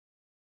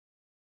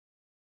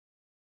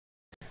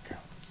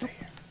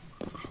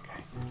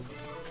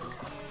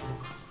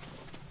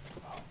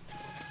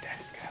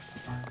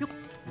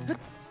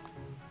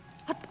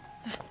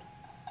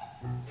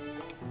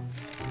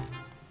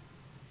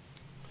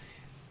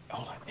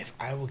If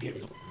I will get...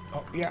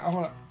 Oh, yeah,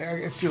 hold on.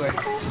 It's too late.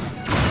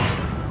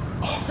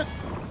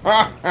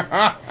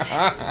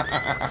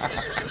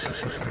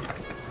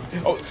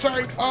 Oh,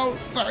 sorry. Oh,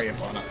 sorry,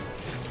 Epona.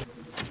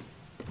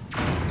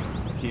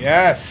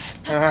 Yes.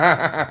 It's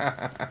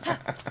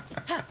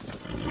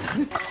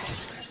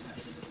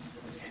Christmas.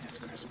 It is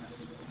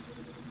Christmas.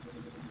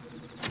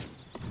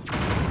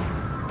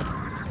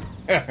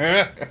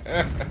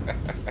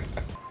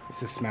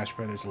 This is Smash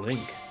Brothers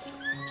Link.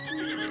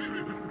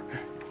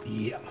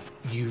 Yeah,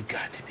 you've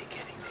got to be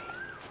kidding me.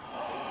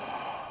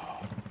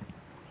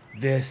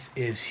 This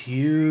is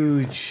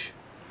huge.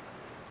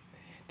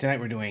 Tonight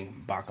we're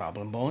doing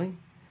Bokoblin Bowling,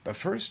 but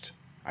first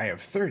I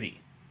have 30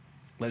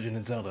 Legend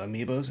of Zelda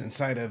Amiibos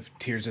inside of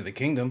Tears of the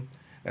Kingdom.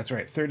 That's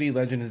right, 30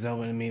 Legend of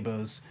Zelda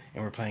Amiibos,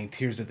 and we're playing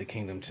Tears of the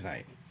Kingdom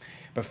tonight.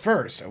 But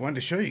first, I wanted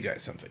to show you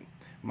guys something.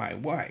 My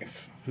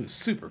wife, who's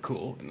super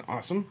cool and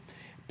awesome,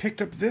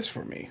 picked up this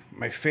for me.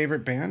 My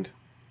favorite band.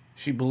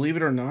 She, believe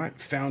it or not,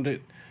 found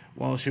it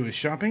while she was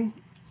shopping,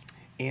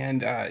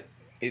 and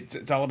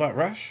it's all about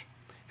Rush.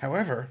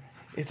 However,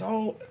 it's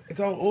all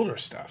older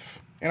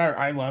stuff, and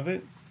I love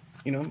it.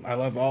 You know, I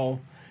love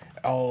all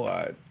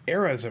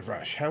eras of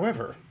Rush.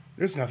 However,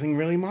 there's nothing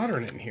really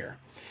modern in here.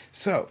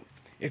 So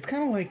it's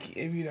kind of like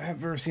if you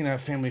have ever seen a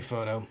family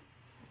photo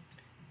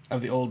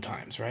of the old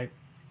times, right?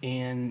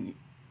 And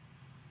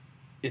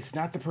it's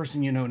not the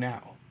person you know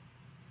now,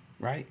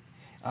 right?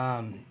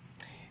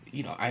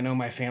 You know, I know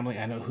my family.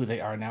 I know who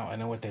they are now. I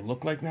know what they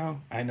look like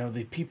now. I know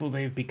the people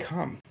they've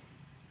become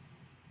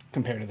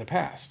compared to the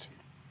past.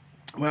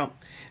 Well,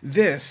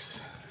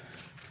 this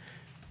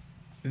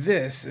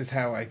is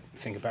how I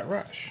think about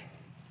Rush.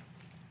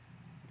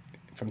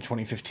 From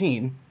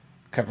 2015,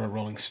 cover of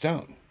Rolling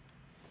Stone.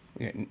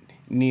 We got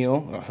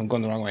Neil, oh, I'm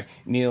going the wrong way.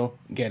 Neil,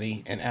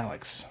 Getty, and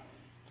Alex.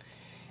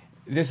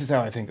 This is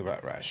how I think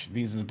about Rush.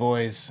 These are the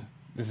boys.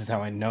 This is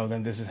how I know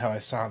them. This is how I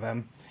saw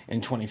them in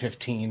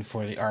 2015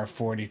 for the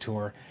R40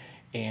 tour.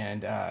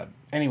 And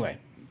anyway,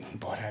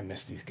 boy, I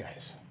miss these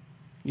guys.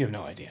 You have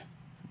no idea.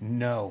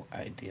 No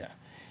idea.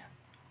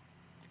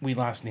 We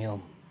lost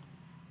Neil.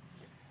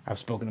 I've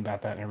spoken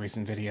about that in a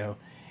recent video.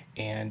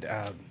 And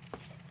I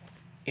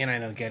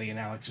know Getty and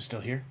Alex are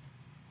still here.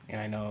 And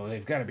I know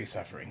they've got to be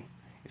suffering.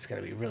 It's got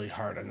to be really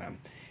hard on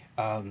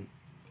them.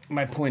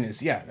 My point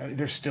is, yeah,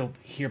 they're still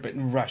here, but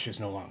Rush is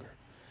no longer.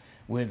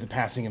 With the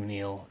passing of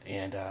Neil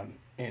and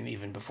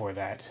even before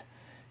that,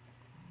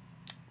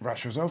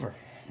 Rush was over.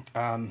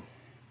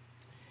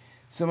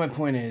 So my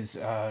point is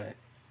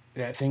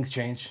that things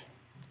change,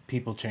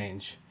 people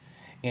change,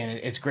 and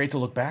it's great to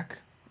look back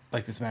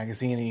like this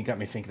magazine, and you got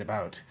me thinking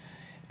about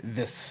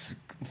this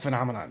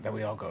phenomenon that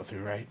we all go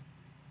through, right?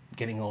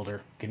 Getting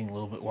older, getting a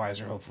little bit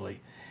wiser,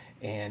 hopefully.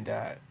 And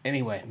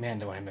anyway, man,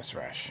 do I miss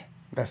Rush.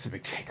 That's the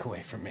big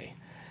takeaway from me.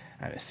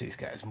 I miss these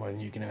guys more than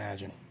you can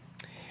imagine.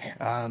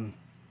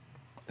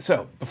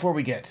 So, before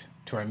we get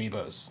to our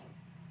Amiibos,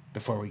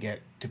 before we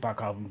get to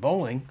Bokoblin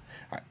Bowling,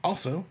 I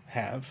also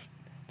have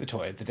the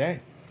toy of the day.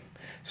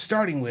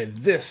 Starting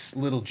with this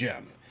little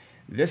gem.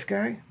 This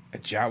guy, a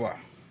Jawa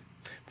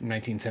from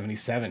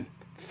 1977.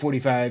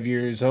 45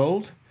 years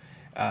old.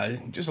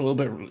 Just a little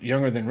bit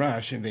younger than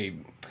Rush.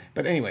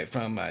 But anyway,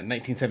 from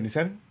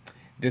 1977.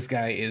 This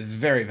guy is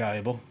very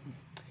valuable.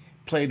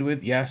 Played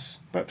with, yes,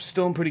 but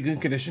still in pretty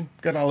good condition.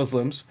 Got all his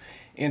limbs.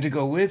 And to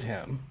go with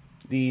him,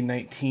 the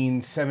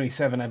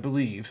 1977, I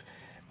believe,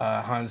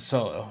 Han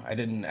Solo. I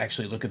didn't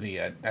actually look at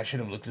the... I should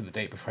have looked at the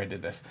date before I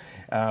did this.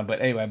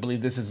 But anyway, I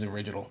believe this is the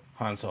original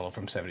Han Solo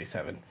from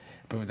 77.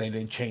 But they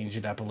did change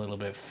it up a little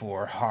bit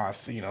for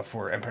Hoth, you know,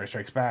 for Empire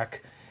Strikes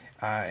Back.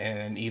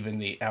 And even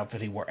the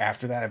outfit he wore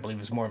after that, I believe,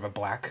 was more of a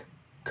black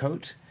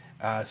coat.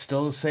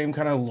 Still the same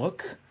kind of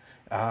look.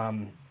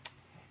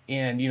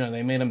 And, you know,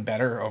 they made him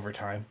better over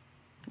time.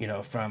 You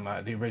know, from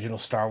the original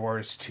Star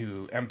Wars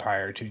to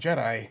Empire to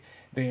Jedi,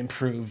 they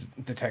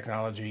improved the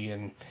technology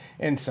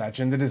and such,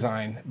 and the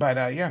design.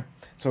 But, yeah,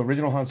 so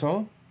original Han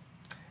Solo,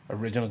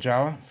 original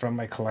Jawa from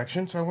my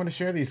collection. So I want to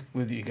share these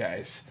with you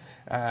guys.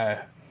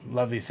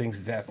 Love these things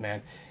to death,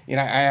 man. You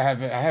know, I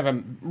have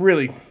a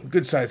really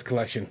good-sized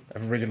collection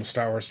of original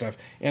Star Wars stuff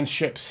and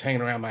ships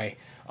hanging around my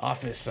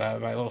office,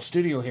 my little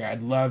studio here.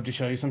 I'd love to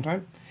show you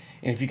sometime.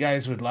 And if you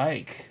guys would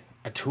like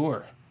a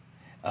tour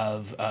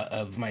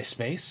of my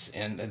space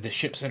and the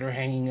ships that are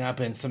hanging up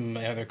and some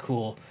other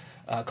cool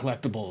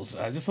collectibles,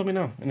 just let me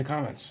know in the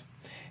comments.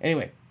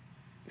 Anyway,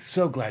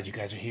 so glad you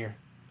guys are here.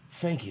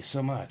 Thank you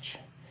so much.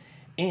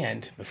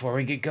 And before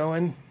we get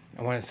going,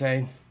 I want to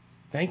say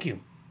thank you.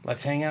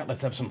 Let's hang out.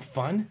 Let's have some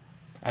fun.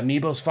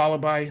 Amiibos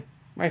followed by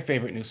my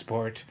favorite new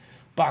sport,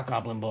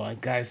 Bokoblin Bowling.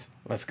 Guys,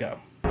 let's go.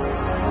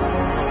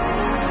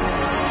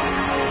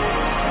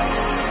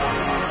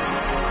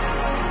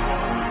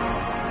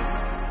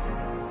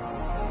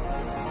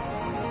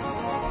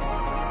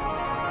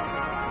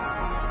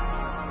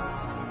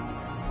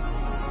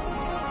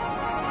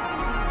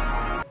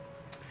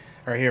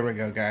 All right, here we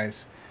go,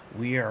 guys.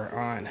 We are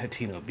on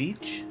Hateno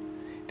Beach,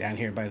 down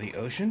here by the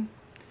ocean,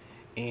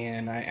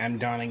 and I'm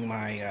donning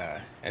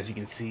my, as you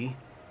can see,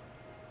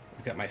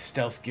 I've got my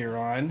stealth gear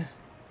on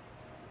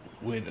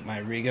with my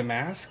Riga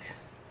mask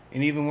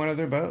and even one of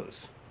their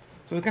bows.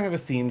 So there's kind of a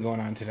theme going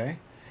on today.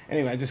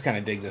 Anyway, I just kind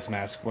of dig this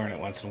mask, wearing it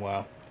once in a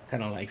while.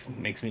 Kind of like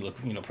makes me look,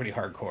 pretty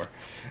hardcore.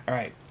 All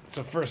right,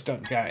 so first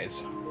up,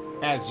 guys,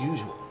 as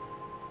usual,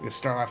 we're gonna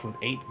start off with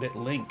 8-bit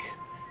Link.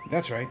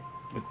 That's right,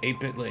 with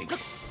 8-bit Link.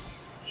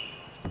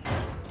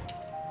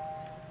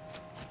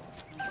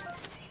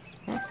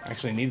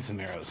 Actually, I need some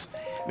arrows.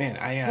 Man,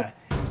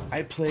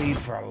 I played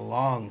for a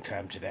long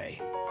time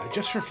today,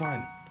 just for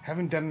fun.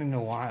 Haven't done it in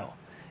a while.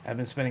 I've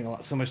been spending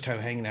so much time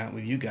hanging out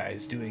with you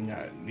guys, doing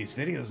these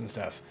videos and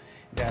stuff,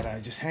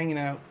 that just hanging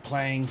out,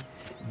 playing,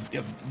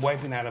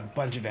 wiping out a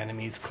bunch of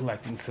enemies,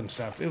 collecting some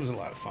stuff. It was a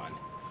lot of fun.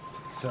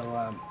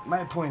 So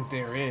my point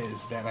there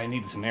is that I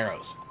needed some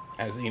arrows.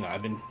 As you know,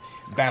 I've been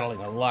battling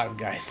a lot of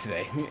guys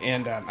today,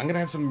 and I'm gonna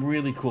have some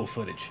really cool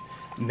footage.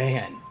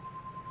 Man,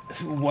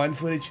 this one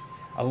footage,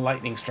 a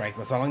lightning strike.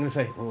 That's all I'm gonna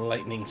say.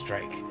 Lightning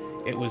strike.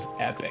 It was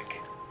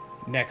epic.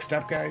 Next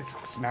up, guys,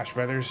 Smash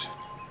Brothers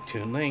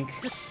Toon Link.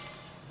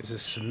 This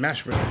is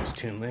Smash Brothers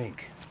Toon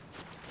Link.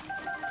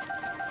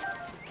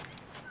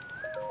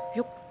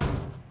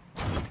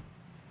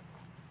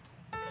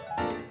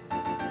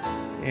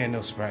 And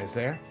no surprise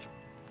there.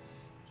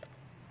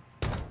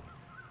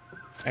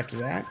 After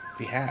that,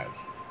 we have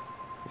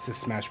this is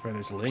Smash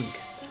Brothers Link.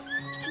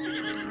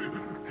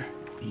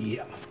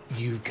 Yeah,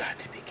 you've got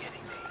to be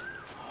kidding me.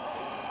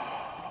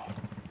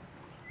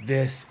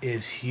 This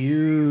is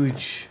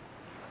huge.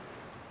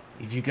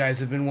 If you guys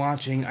have been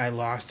watching, I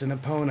lost an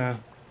Epona.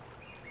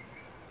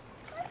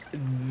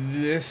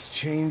 This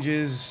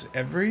changes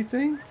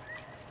everything?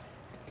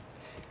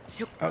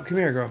 Oh, come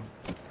here, girl.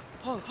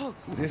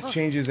 This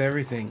changes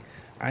everything.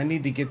 I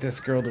need to get this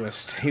girl to a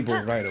stable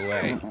right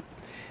away.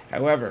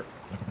 However,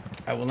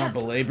 I will not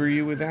belabor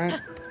you with that.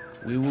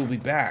 We will be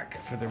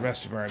back for the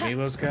rest of our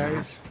Amiibos,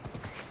 guys.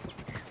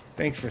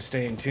 Thanks for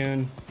staying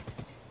tuned.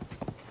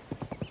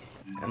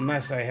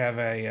 Unless I have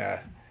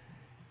a...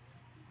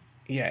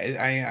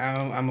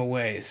 yeah, I'm a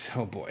ways.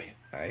 Oh boy,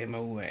 I am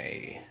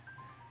away.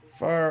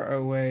 Far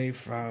away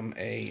from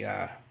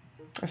a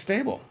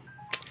stable.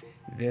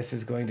 This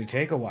is going to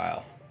take a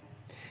while.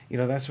 You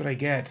know, that's what I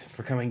get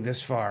for coming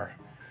this far.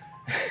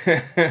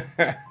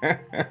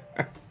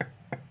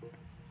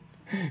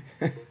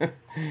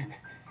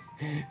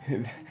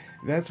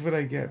 That's what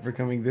I get for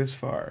coming this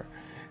far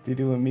to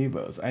do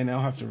Amiibos. I now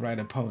have to ride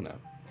Epona.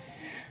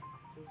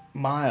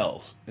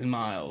 Miles and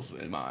miles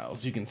and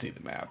miles. You can see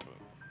the map.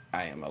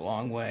 I am a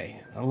long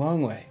way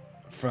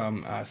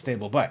from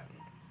stable, but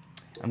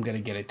I'm going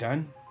to get it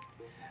done.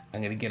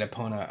 I'm going to get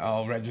Epona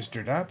all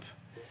registered up.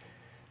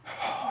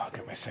 Oh, I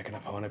got my second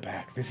Epona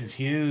back. This is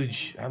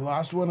huge. I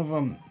lost one of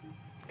them.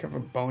 Kind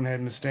of a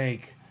bonehead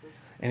mistake.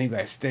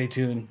 Anyway, stay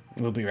tuned.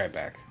 We'll be right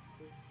back.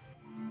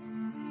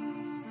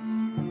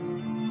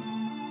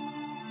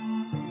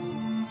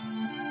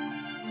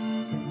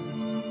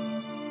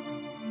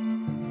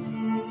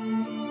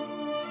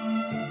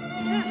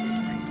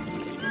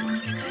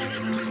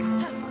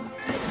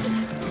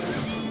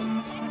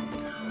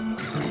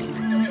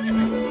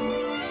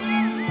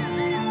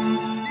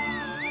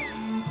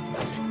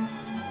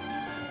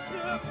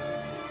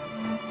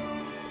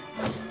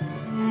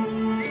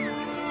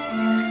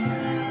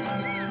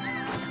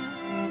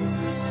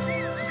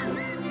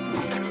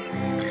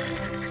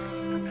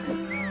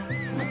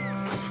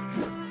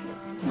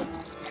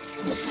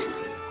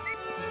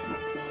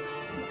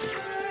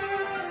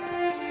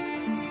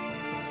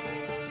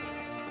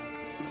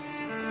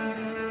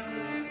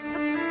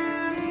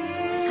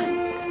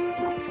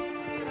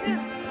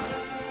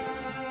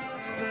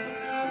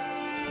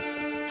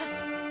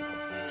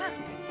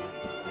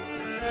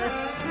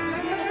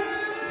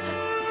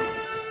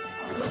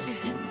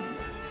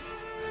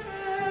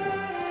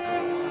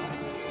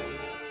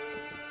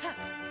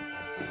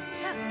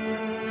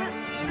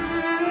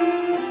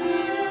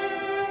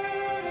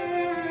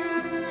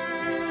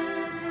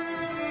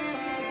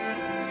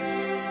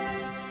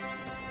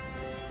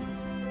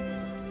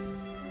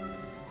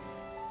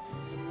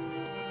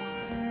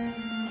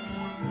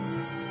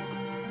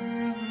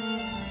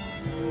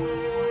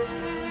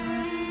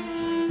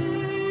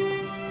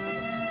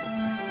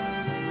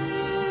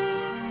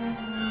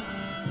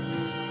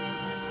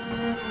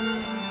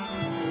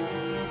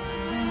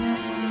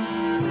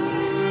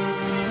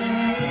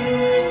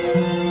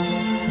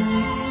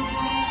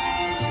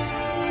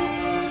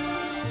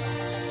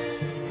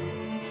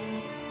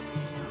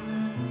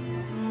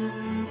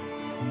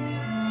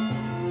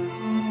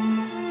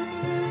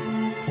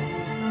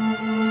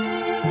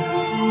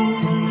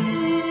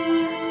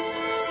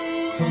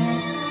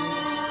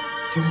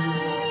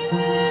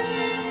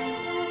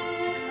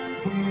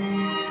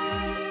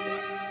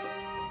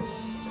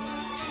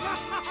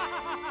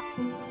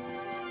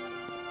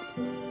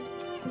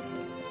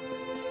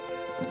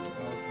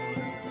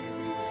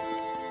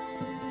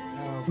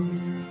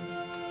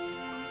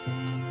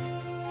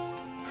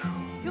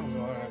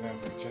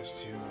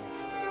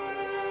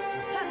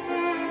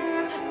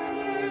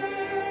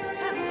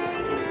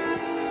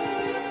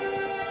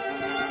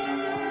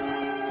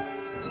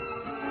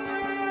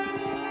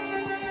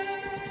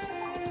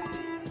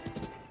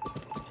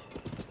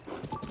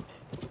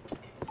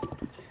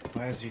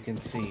 as you can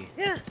see,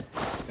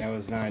 that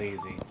was not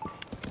easy.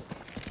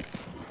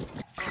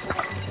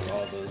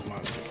 All those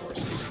monster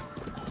forces.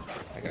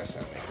 I gotta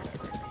stop making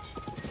that reference.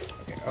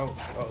 Okay, oh,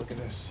 look at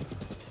this.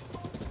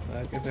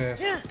 Look at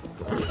this.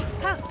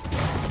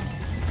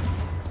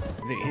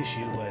 The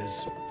issue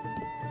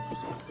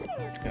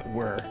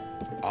were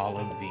all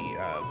of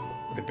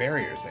the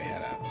barriers they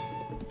had up.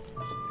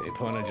 The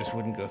Epona just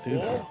wouldn't go through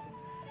them.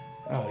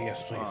 Oh,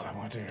 yes, please. I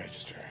want to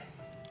register.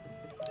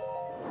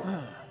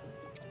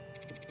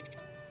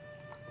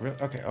 Really?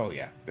 Okay. Oh,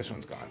 yeah. This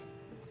one's gone.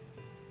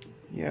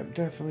 Yep,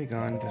 definitely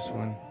gone. This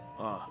one.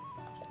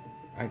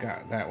 I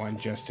got that one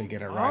just to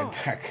get a ride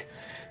back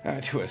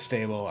to a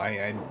stable.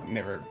 I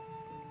never...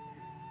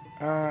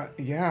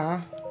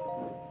 yeah.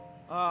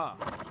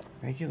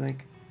 Thank you,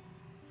 Link.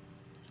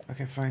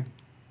 Okay, fine.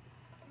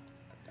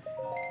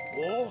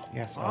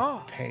 Yes,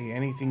 I'll pay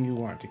anything you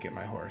want to get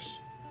my horse.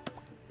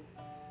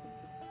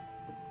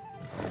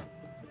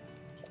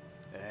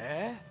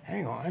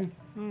 Hang on.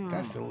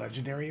 That's the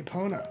legendary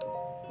Epona.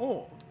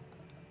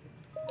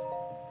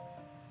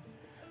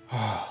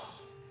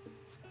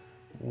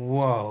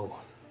 Whoa.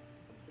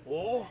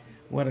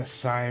 What a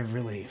sigh of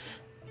relief.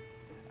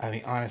 I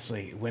mean,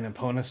 honestly, when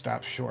Epona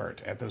stopped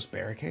short at those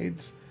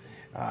barricades,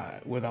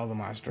 with all the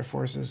monster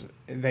forces,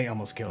 they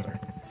almost killed her.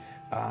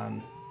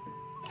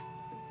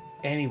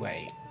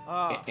 Anyway,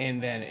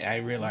 and then I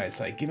realized,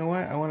 like, you know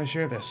what? I want to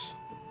share this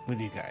with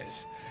you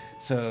guys.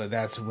 So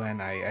that's when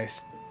I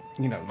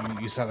you know,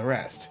 you saw the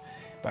rest.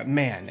 But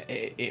man,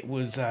 it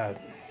was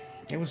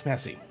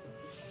messy,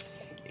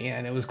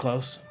 and it was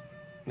close.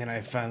 And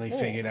I finally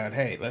figured out,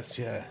 hey, let's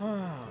okay,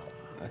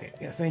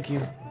 yeah, thank you.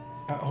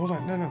 Hold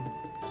on,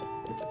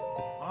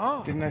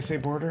 no. Didn't I say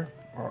border?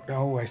 Or,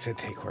 oh, I said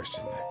take horse,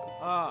 didn't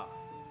I?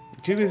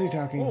 Too busy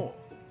talking,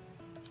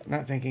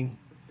 not thinking.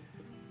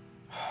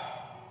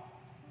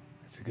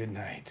 It's a good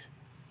night.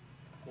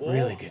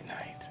 Really good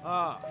night.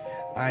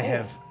 I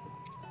have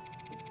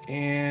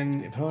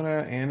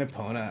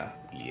Epona.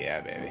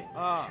 Yeah, baby.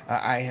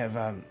 I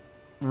have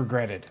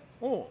regretted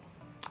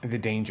the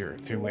danger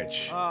through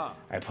which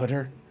I put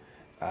her,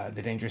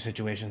 the dangerous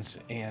situations,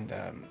 and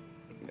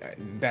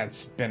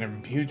that's been a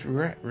huge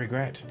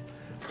regret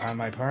on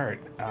my part.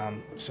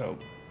 So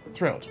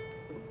thrilled.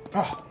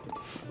 Oh,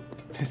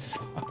 this is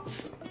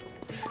awesome.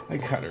 I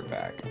got her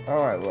back.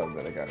 Oh, I love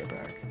that I got her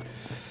back.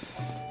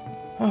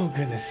 Oh,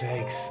 goodness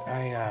sakes.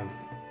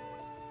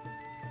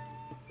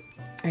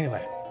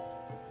 Anyway,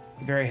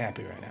 very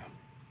happy right now.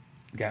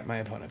 Got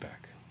my Epona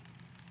back.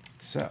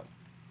 So,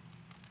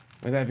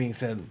 with that being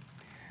said,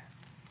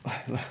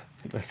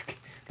 let's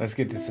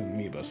get to some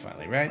Amiibos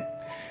finally, right?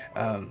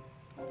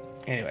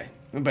 Anyway,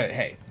 but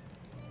hey,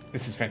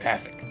 this is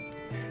fantastic.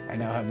 I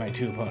now have my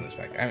 2 Eponas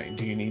back. I mean,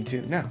 do you need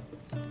to? No.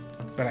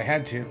 But I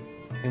had to,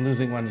 and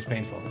losing one was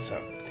painful,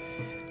 so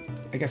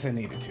I guess I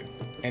needed to.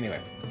 Anyway,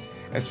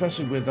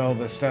 especially with all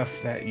the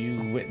stuff that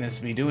you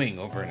witnessed me doing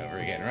over and over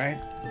again, right?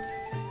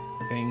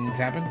 Things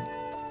happen,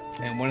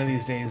 and one of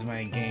these days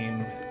my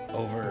game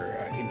over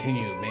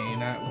continue may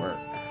not work.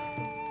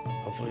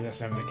 Hopefully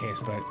that's never the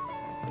case, but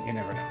you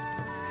never know.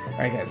 All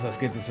right, guys, let's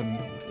get to some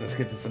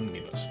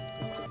Amiibos.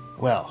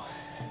 Well,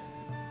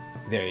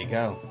 there you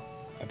go.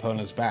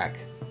 Epona's back,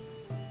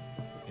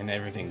 and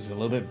everything's a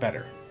little bit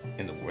better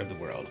in the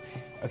world.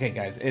 Okay,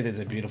 guys, it is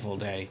a beautiful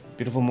day,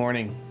 beautiful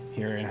morning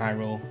here in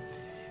Hyrule.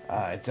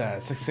 It's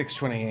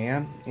 6:20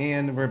 a.m.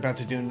 and we're about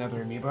to do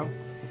another Amiibo.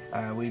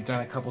 We've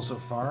done a couple so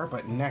far,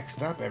 but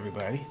next up,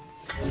 everybody,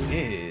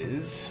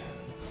 is...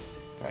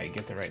 If I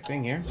get the right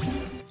thing here.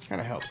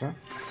 Kind of helps, huh?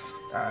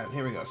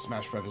 Here we go,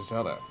 Smash Brothers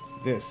Zelda.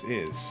 This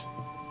is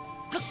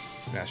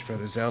Smash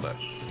Brothers Zelda.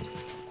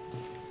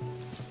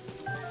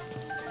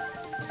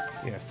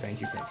 Yes,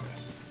 thank you,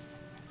 Princess.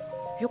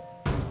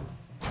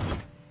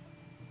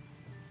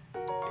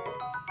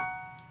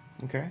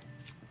 Okay.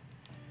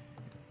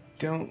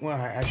 Well,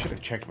 I should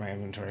have checked my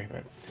inventory,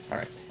 but...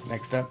 Alright,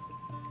 next up.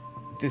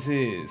 This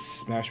is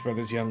Smash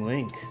Brothers Young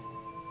Link.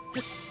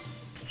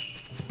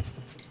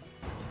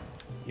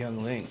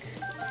 Young Link.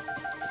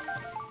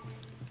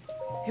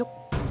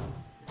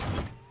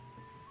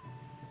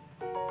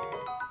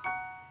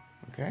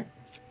 Okay.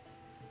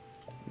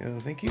 No,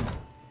 thank you.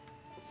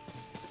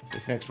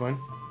 This next one.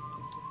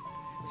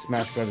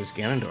 Smash Brothers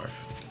Ganondorf.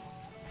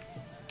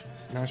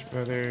 Smash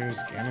Brothers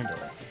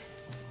Ganondorf.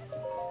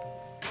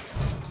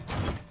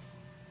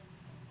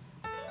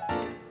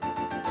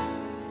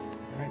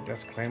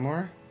 Dust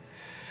Claymore.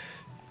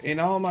 In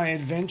all my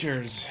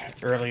adventures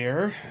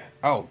earlier...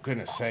 Oh,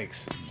 goodness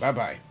sakes.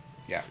 Bye-bye.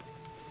 Yeah.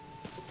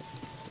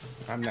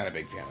 I'm not a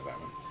big fan of that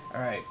one.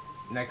 Alright,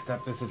 next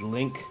up, this is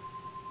Link,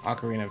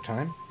 Ocarina of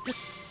Time.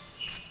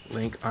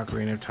 Link,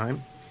 Ocarina of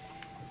Time.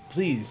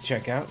 Please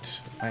check out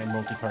my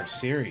multi-part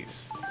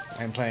series.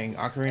 I'm playing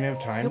Ocarina of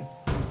Time,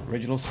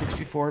 original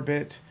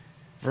 64-bit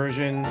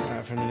version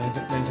from the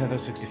Nintendo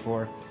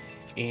 64.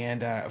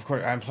 And, of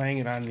course, I'm playing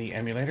it on the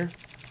emulator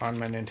on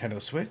my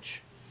Nintendo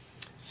Switch.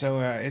 So,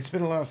 it's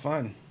been a lot of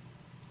fun.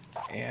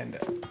 And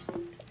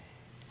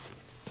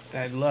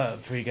I'd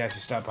love for you guys to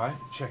stop by,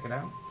 check it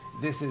out.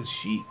 This is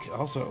Sheik,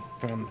 also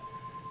from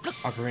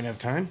Ocarina of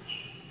Time.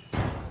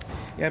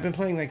 Yeah, I've been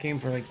playing that game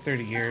for like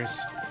 30 years.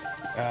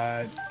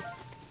 And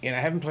I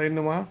haven't played in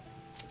a while.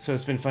 So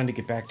it's been fun to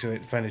get back to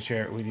it, fun to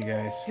share it with you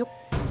guys. Yep.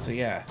 So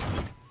yeah.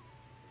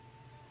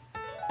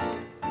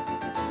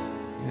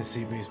 A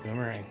sea breeze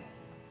boomerang.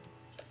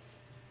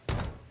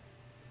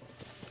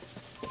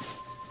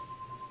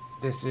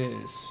 This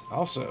is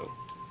also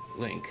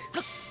Link.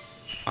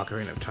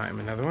 Ocarina of Time,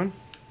 another one.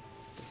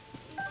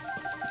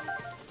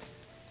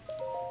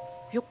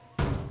 Yep.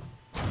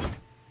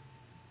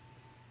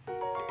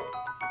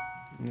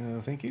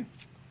 No, thank you.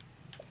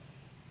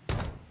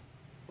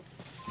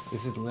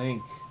 This is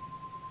Link.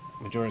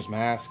 Majora's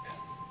Mask.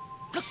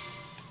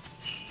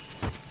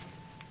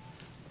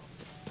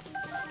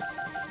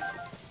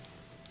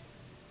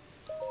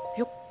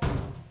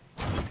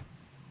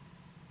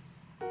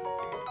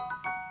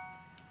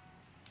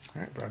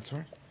 Alright,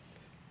 broadsword.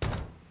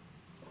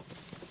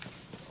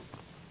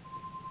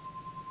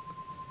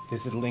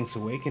 This is Link's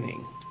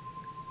Awakening.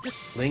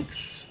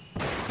 Link's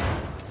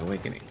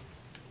Awakening.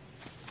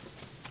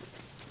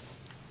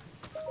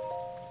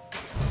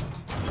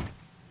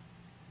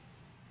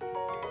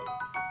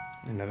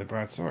 Another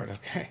broadsword,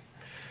 okay.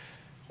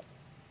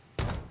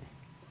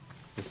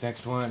 This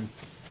next one,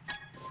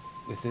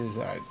 this is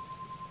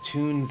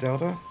Toon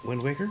Zelda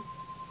Wind Waker.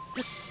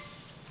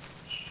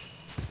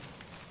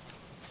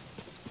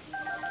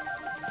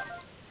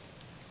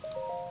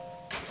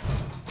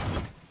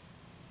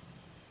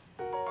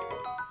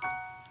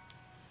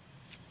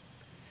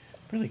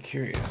 Really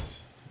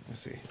curious.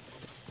 Let's see.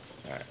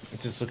 Alright,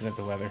 just looking at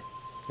the weather.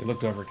 It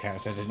looked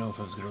overcast. I didn't know if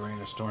it was going to rain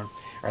or storm.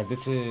 Alright,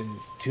 this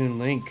is Toon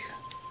Link.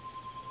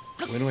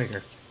 Wind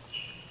Waker.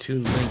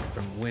 Toon Link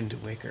from Wind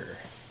Waker.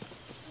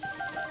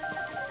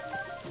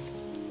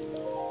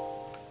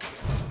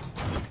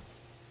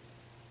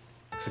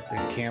 Looks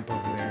like the camp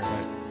over there,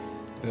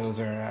 but those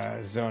are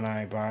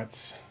zonai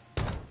bots.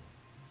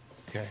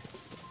 Okay.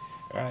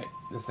 Alright,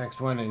 this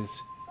next one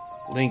is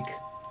Link,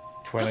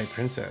 Twilight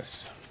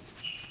Princess.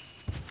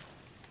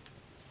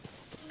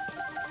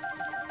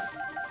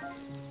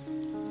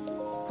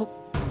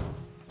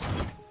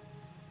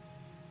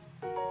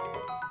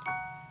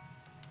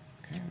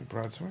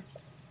 Broadsword.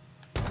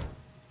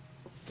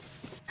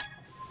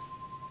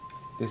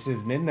 This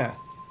is Midna,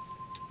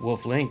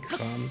 Wolf Link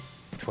from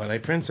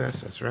Twilight Princess.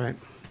 That's right.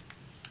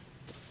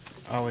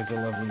 Always a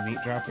lovely meat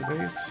drop with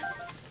these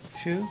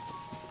two.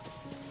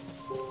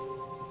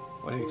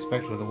 What do you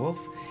expect with a wolf?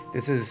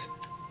 This is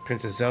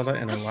Princess Zelda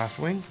and her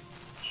Loftwing.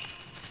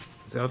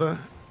 Zelda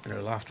and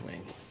her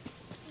Loftwing.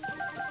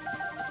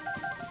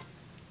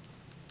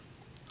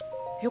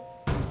 Yep.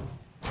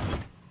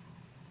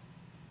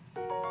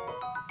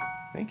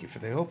 Thank you for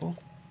the opal.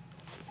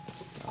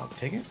 I'll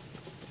take it.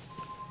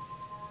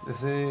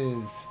 This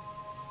is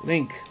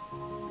Link,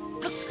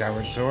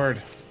 Skyward Sword.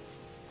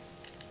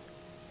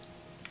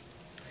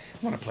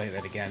 I want to play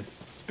that again.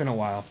 It's been a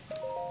while.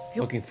 Yep.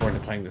 Looking forward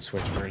to playing the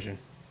Switch version.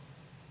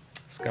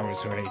 Skyward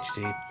Sword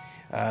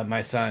HD.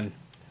 My son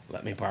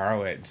let me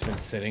borrow it. It's been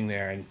sitting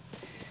there, and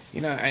you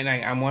know, and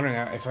I'm wondering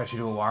if I should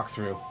do a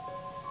walkthrough.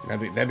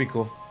 That'd be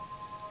cool.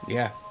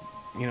 Yeah,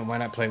 you know, why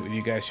not play it with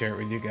you guys? Share it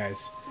with you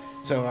guys.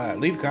 So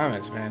leave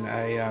comments, man.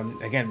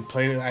 Again,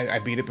 I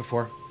beat it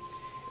before,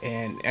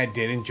 and I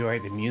did enjoy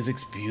it. The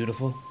music's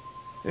beautiful.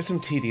 There's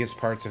some tedious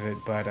parts of it,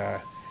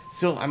 but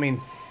still, I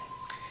mean,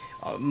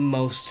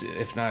 most,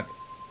 if not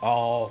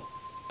all,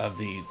 of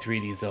the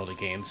 3D Zelda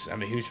games,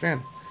 I'm a huge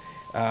fan.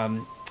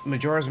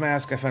 Majora's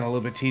Mask I found a little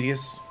bit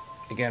tedious.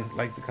 Again,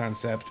 like the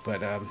concept,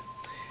 but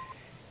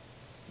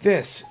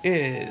this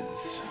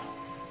is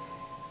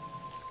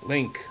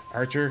Link,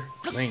 Archer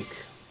Link.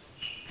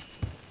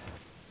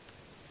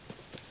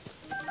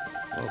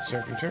 A little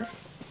surf and turf.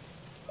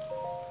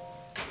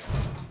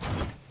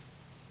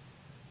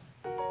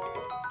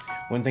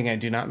 One thing I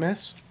do not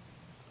miss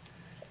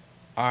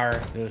are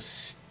those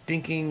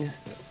stinking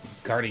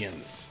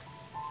guardians.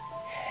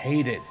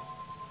 Hated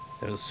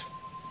those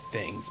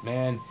things,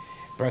 man.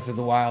 Breath of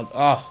the Wild.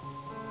 Oh,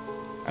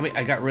 I mean,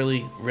 I got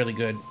really, really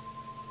good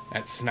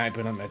at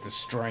sniping them, at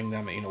destroying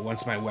them. You know,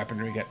 once my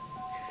weaponry got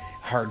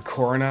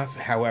hardcore enough.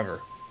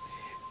 However,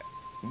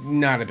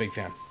 not a big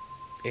fan,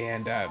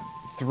 and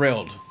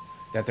thrilled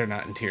that they're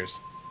not in tiers.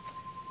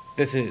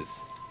 This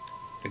is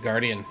the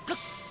Guardian,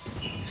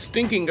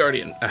 stinking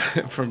Guardian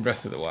from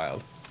Breath of the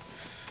Wild.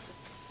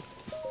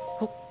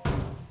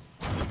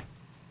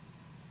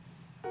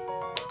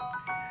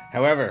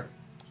 However,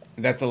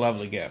 that's a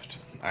lovely gift,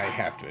 I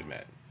have to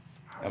admit,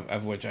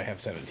 of which I have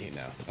 17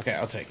 now. Okay,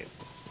 I'll take it.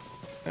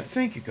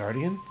 Thank you,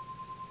 Guardian.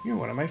 You're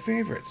one of my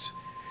favorites.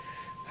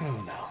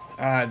 Oh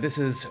no. This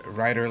is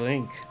Rider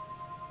Link,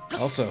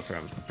 also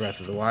from Breath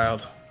of the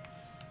Wild.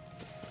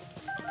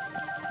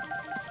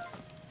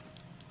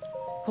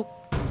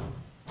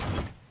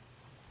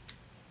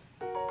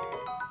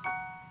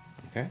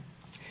 Okay.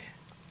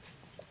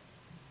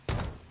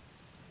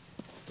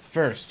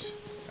 First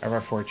of our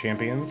 4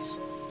 champions,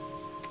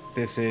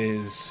 this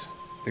is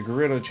the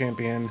Gerudo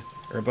champion,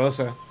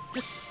 Urbosa,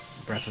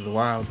 Breath of the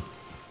Wild.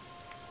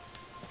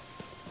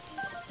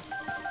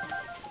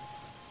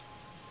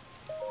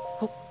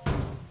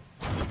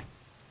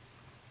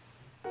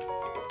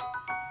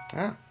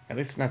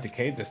 least it's not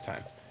decayed this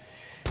time.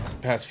 The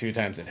past few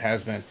times it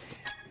has been.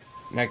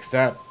 Next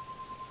up,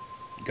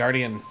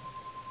 Guardian.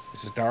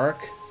 This is Dark.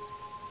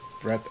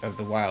 Breath of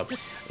the Wild.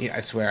 Yeah,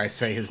 I swear I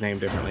say his name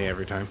differently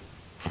every time.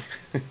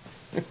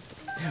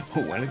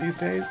 One of these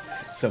days,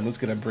 someone's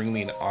gonna bring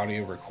me an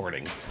audio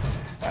recording,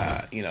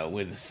 you know,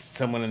 with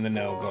someone in the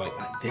know going,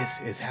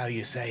 "This is how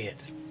you say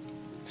it.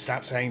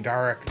 Stop saying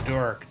dark,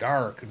 dark,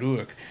 dark,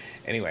 dark."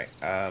 Anyway,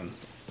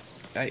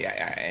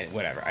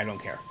 whatever. I don't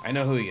care. I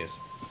know who he is.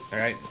 All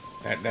right,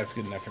 that's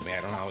good enough for me. I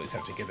don't always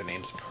have to get the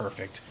names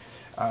perfect.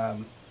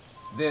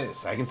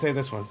 This I can say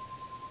this one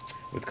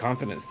with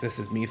confidence. This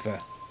is Mifa,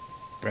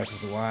 Breath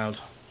of the Wild.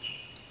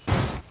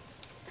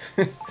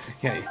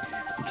 Yeah,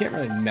 you can't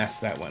really mess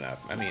that one up.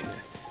 I mean,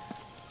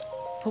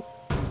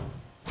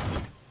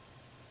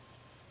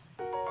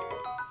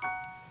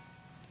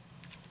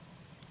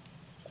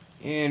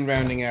 and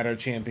rounding out our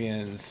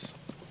champions,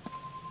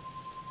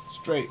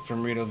 straight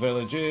from Rito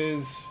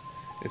Villages,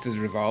 this is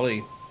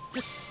Rivali,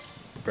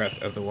 Breath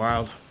of the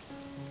Wild.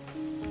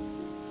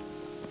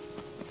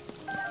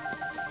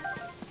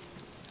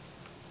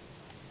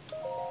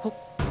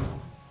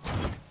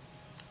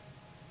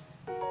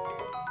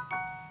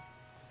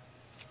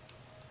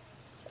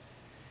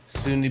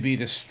 Soon to be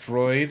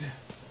destroyed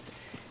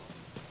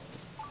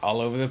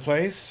all over the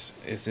place.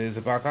 This is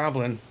a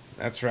Bokoblin.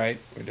 That's right.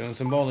 We're doing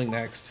some bowling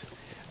next.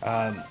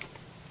 And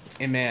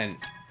man,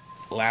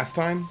 last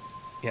time,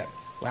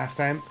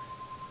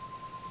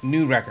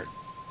 new record.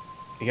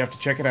 You have to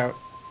check it out,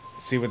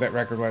 see what that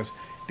record was,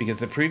 because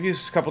the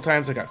previous couple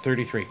times I got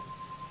 33.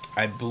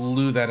 I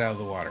blew that out of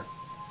the water.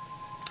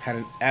 Had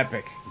an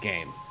epic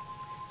game,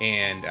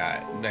 and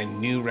a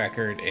new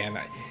record, and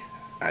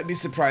I'd be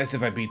surprised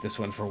if I beat this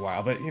one for a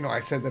while, but, you know,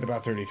 I said that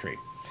about 33.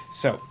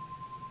 So,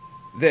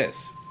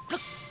 this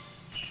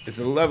is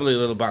the lovely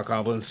little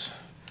Bokoblins.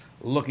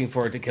 Looking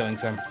forward to killing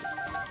some.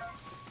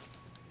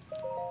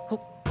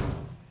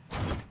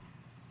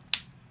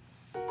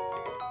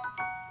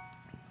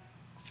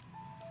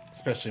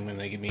 Especially when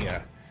they give me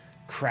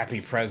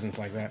crappy presents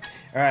like that.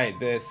 Alright,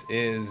 this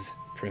is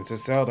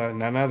Princess Zelda,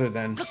 none other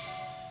than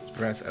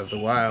Breath of the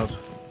Wild.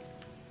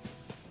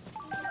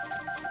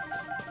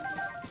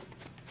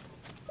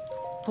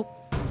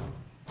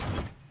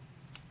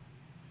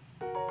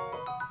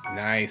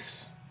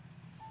 Nice.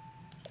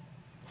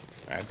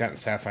 I've gotten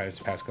sapphires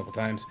the past couple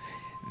times.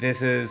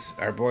 This is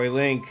our boy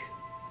Link.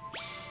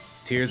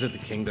 Tears of the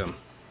Kingdom.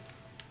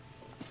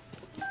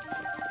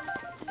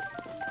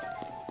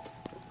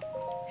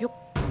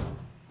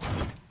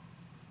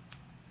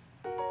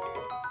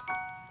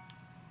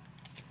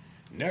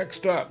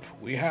 Next up,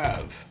 we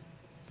have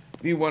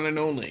the one and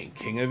only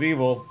King of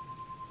Evil.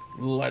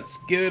 Let's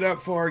give it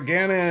up for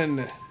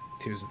Ganon.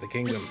 Tears of the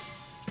Kingdom.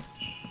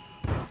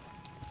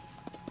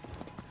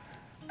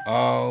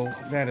 Oh,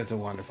 that is a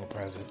wonderful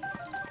present.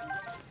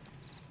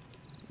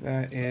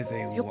 That is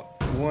a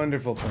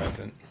wonderful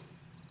present.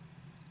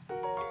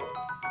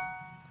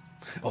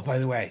 Oh, by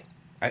the way,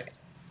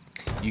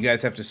 you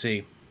guys have to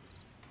see.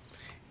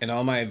 In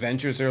all my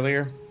adventures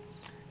earlier,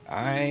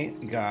 I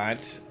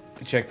got,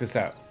 check this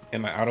out,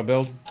 in my auto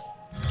build.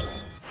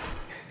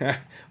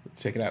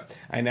 Check it out.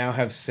 I now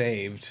have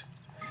saved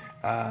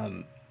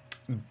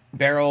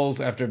barrels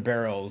after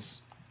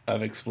barrels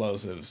of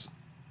explosives.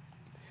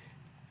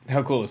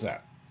 How cool is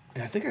that?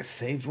 And I think I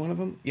saved one of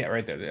them. Yeah,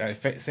 right there. I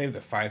saved the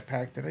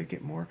 5-pack. Did I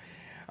get more?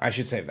 I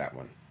should save that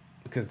one,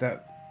 because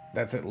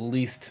that's at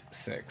least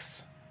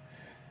 6.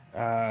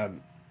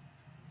 Cancel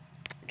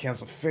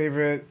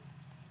favorite.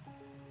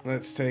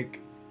 Let's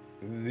take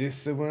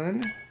this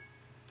one.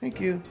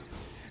 Thank you.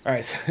 All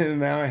right, so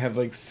now I have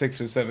like 6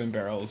 or 7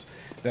 barrels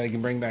that I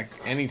can bring back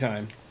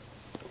anytime.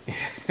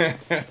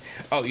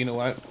 Oh, you know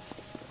what?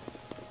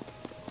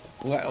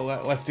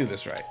 Let's do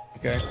this right,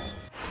 okay?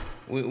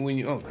 When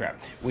you, oh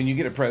crap, when you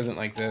get a present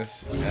like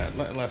this,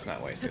 let's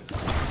not waste it.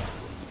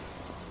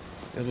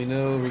 There'll be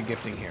no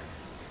regifting here.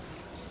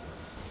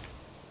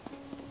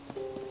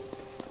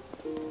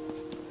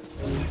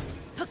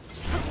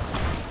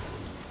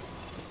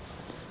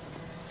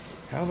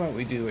 How about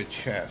we do a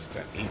chest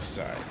on each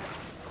side?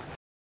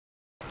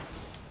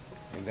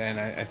 And then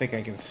I think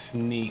I can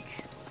sneak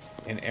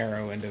an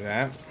arrow into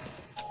that.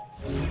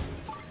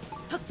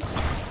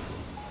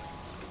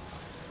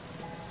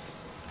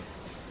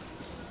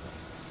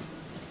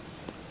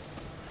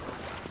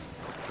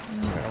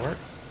 That'll work.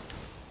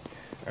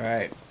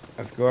 Alright,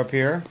 let's go up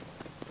here.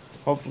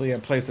 Hopefully a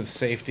place of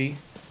safety.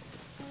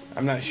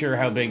 I'm not sure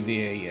how big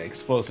the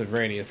explosive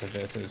radius of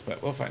this is,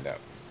 but we'll find out.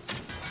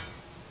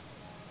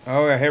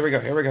 Oh, yeah, here we go,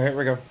 here we go, here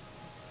we go.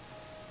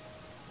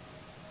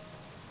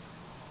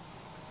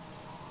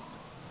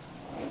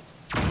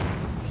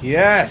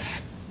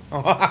 Yes!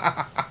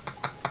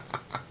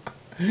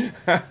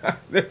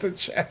 There's a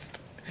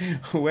chest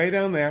way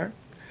down there.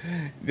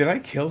 Did I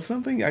kill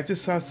something? I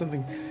just saw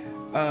something.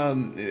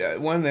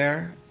 One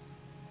there.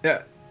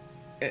 Yeah.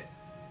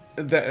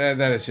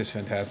 That is just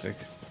fantastic.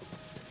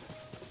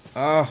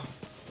 Oh,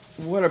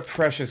 what a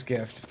precious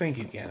gift. Thank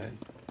you, Ganon.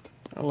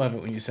 I love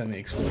it when you send me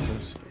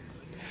explosives.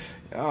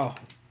 Oh,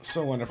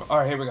 So wonderful. All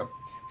right, here we go.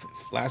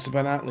 Last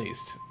but not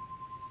least,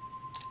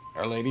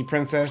 Our Lady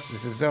Princess.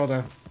 This is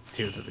Zelda,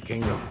 Tears of the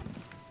Kingdom.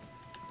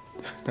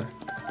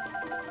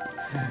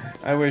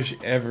 I wish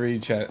every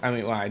chest. I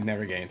mean, well, I'd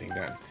never get anything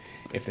done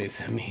if they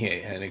send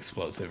me an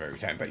explosive every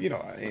time. But you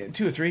know,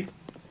 2 or 3,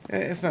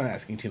 it's not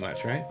asking too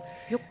much, right?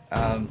 Yep.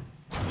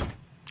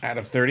 Out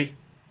of 30,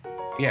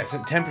 yes,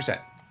 10%.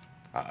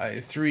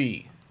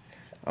 3.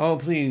 Oh,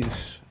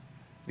 please,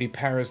 the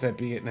powers that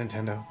be at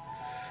Nintendo,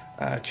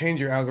 change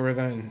your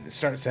algorithm and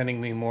start sending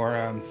me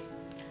more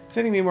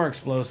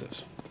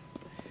explosives.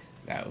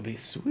 That would be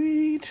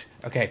sweet.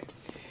 Okay.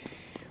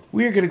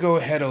 We're going to go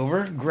ahead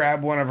over,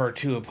 grab one of our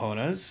 2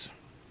 Eponas,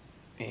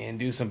 and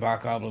do some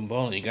Bokoblin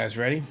Bowling. You guys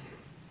ready?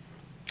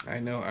 I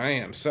know I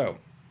am. So,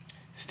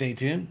 stay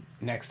tuned.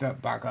 Next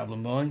up,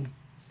 Bokoblin Bowling.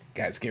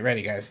 Guys, get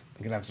ready, guys.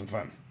 We're going to have some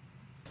fun.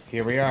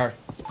 Here we are,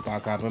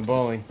 Bokoblin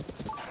Bowling.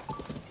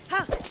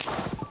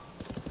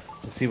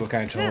 Let's see what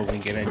kind of trouble we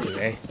can get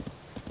into, eh?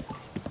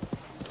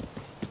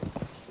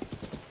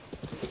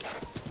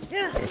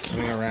 Gonna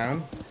swing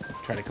around.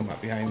 Try to come up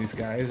behind these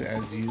guys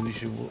as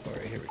usual.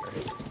 Alright, here we go.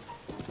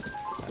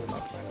 Line them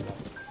up, line them up.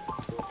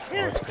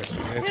 Oh, it's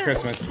Christmas. It's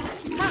Christmas.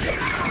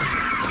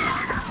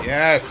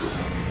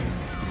 Yes!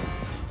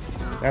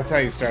 That's how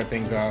you start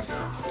things off.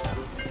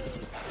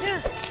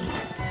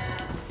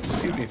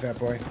 Excuse me, fat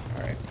boy.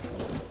 Alright.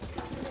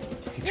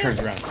 He turns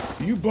around.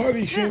 You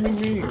body shaming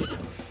me?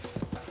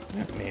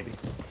 Yeah, maybe.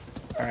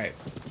 Alright.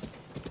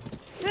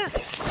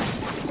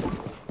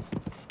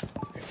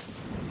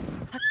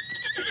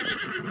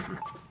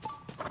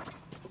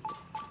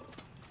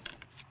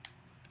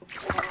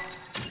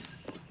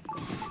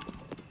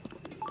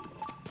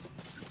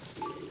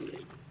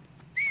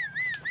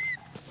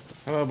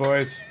 Hello,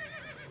 boys.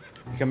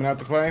 You coming out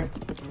to play?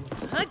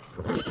 Alright,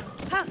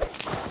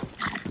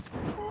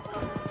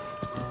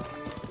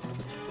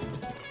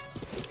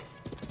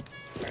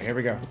 here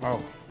we go.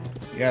 Oh,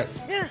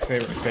 yes.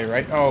 Stay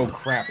right. Oh,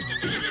 crap.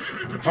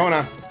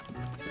 Epona,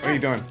 what are you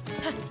doing?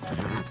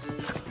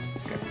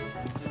 Okay.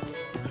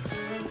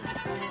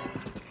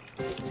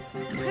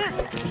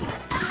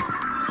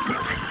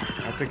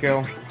 That's a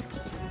kill.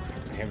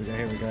 Here we go,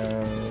 here we go.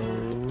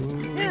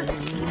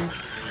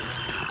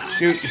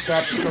 Shoot, you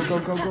stop. Go, go,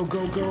 go, go,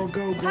 go, go,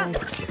 go, go.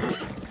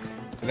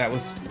 That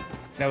was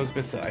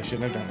Bissell. I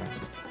shouldn't have done that.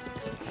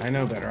 I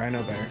know better, I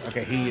know better.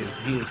 Okay, he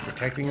is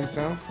protecting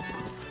himself.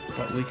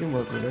 But we can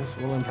work with this.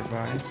 We'll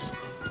improvise.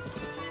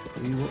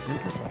 We will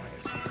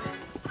improvise here.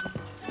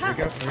 Here we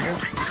go, here we go.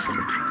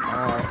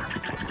 Oh,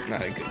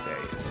 not a good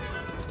day, is it?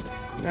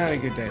 Not a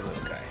good day,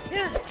 little guy.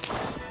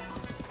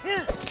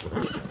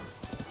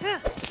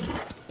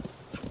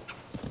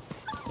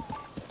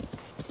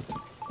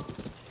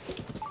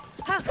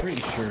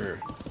 Pretty sure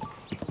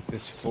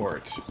this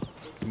fort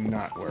is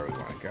not where we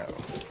want to go.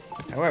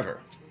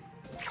 However,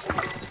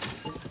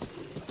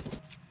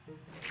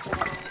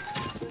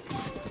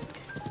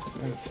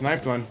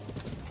 sniped one.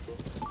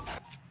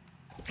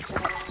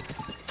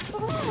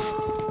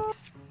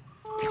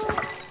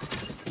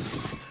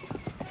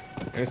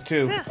 There's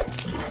 2.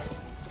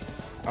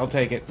 I'll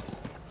take it.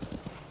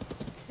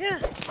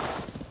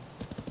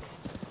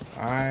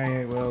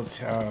 I will.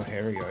 Oh,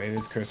 here we go. It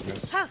is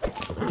Christmas.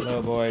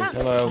 Hello, boys.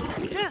 Hello.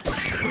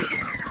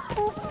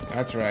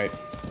 That's right.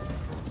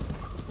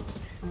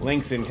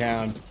 Link's in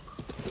town.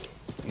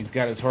 He's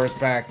got his horse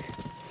back.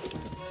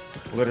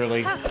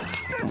 Literally.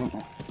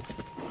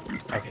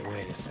 Okay,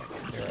 wait a second.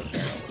 There are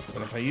barrels.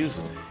 But if I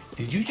use...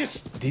 Did you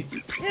just...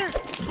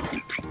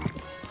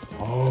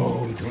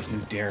 Oh, don't you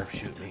dare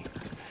shoot me.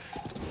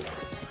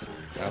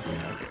 Okay.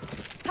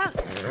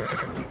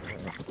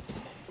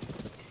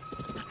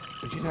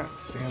 Would you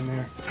not stand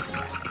there?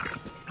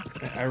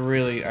 I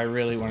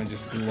really want to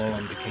just blow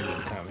him to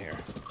Kingdom Come here.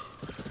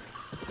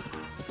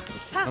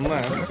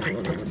 Unless...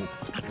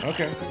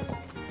 Okay.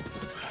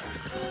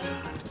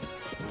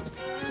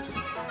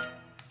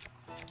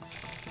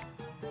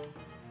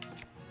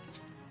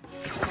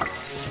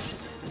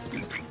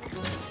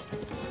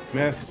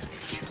 Missed.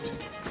 Shoot.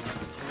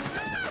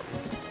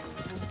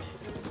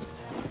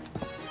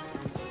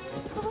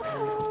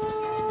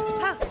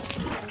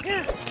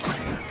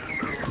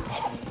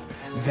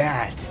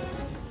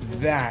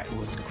 That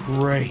was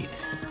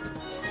great.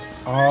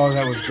 Oh,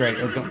 that was great.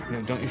 Oh,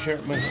 don't you share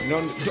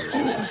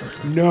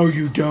it? No,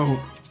 you don't.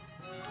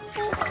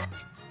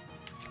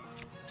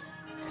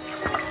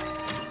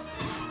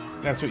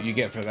 That's what you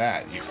get for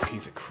that, you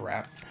piece of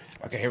crap.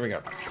 Okay, here we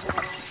go.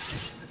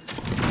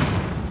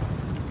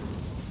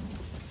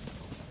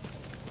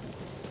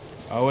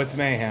 Oh, it's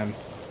mayhem.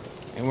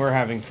 And we're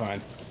having fun.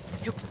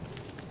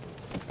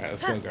 Alright,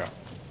 let's go, girl.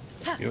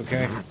 You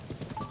okay?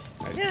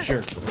 That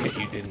jerk hit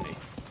you, didn't he?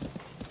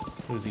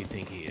 Who's he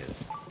think he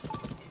is?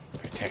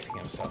 Protecting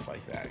himself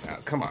like that.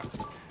 Oh, come on.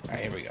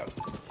 Alright, here we go.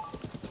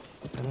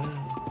 Hello.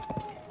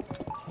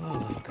 Hello,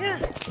 little guy.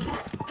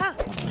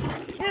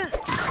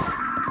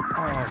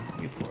 Oh,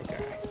 you poor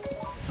guy.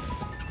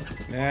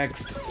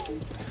 Next.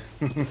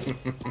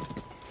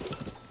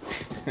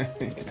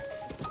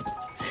 Yes.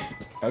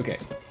 Okay.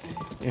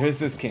 Here's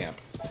this camp.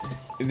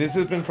 This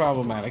has been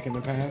problematic in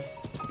the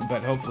past,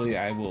 but hopefully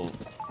I will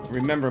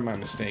remember my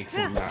mistakes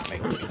and not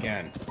make them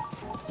again.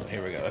 So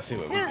here we go. Let's see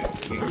what we can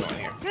get going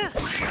here.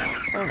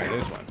 Oh,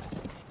 there's one.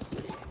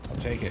 I'll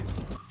take it.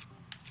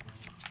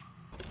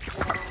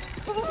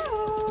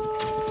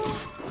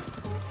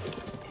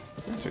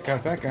 Check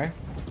out that guy.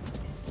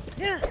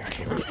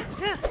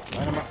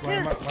 Light him up, light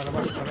him up, light him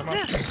up, light him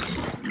up.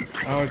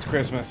 Oh, it's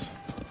Christmas.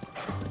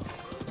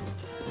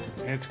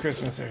 It's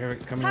Christmas. Here we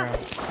coming around.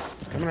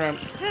 Coming around.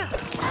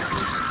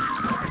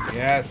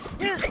 Yes.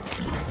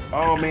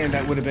 Oh man,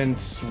 that would have been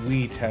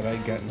sweet had I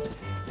gotten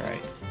right.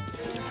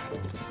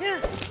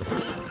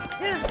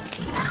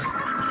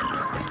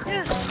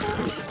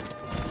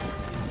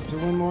 Is there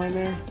one more in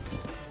there?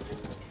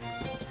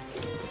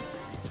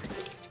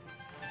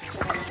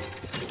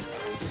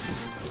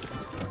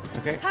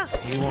 Okay,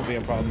 he won't be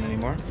a problem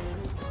anymore.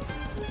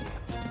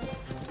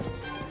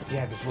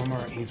 Yeah, there's one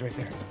more. He's right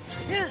there.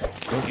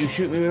 Don't you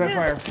shoot me with that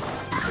fire.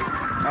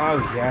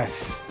 Oh,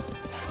 yes.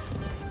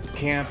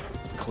 Camp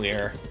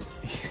clear.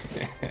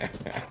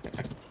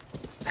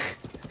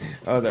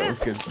 Oh, that was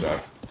good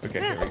stuff.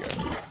 Okay, here we go.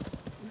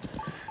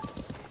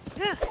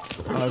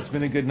 Oh, it's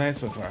been a good night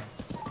so far.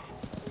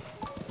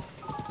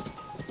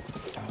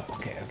 Oh,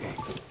 okay, okay.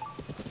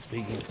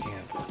 Speaking of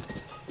camp,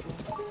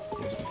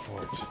 here's the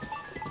fort.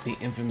 The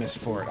infamous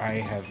fort. I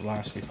have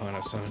lost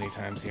Epona so many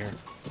times here.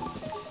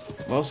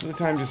 Most of the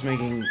time just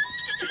making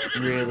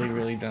really,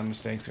 really dumb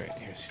mistakes. Right,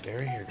 here, stay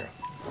right here, girl.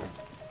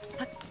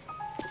 I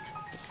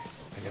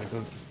gotta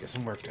go get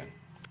some work done.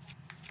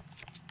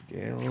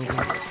 Get a little bit.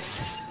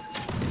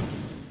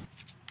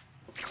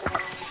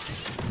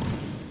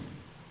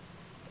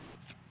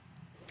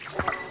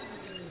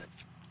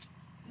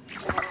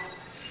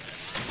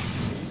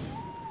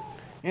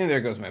 And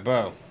there goes my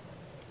bow.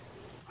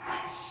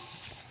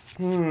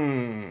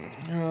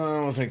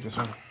 Oh, we'll take this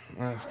one.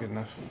 That's good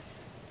enough.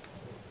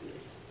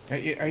 Are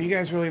you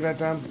guys really that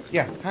dumb?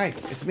 Yeah, hi,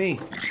 it's me.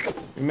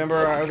 Remember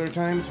our other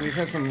times? We've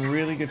had some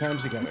really good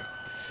times together.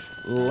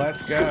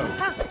 Let's go.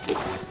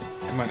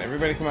 Come on,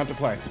 everybody come out to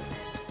play.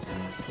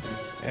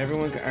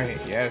 Everyone, alright,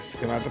 yes,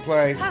 come out to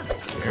play.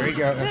 There we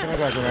go, that's what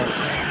I'm talking about.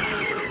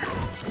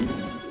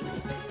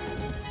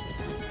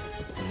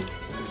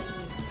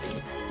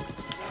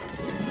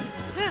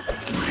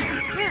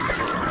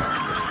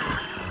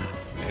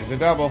 There's a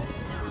double.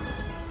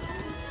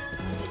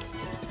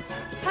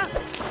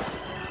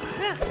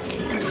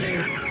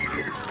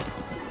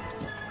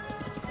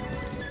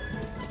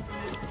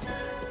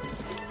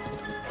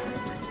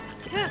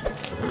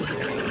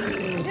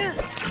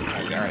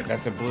 Alright,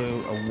 that's a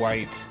blue, a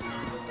white,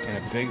 and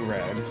a big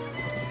red.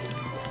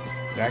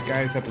 That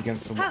guy's up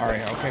against the...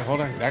 Alright, okay,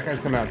 hold on. That guy's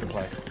coming out to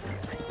play.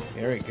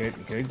 Very good.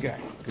 Good guy.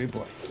 Good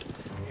boy.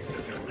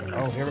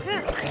 Oh, here we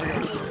go.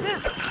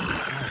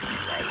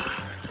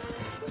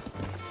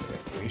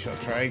 We shall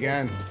try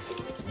again.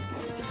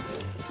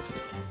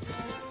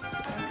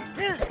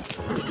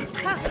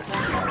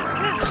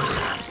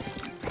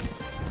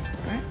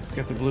 Alright,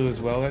 got the blue as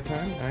well that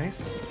time.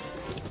 Nice.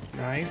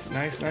 Nice.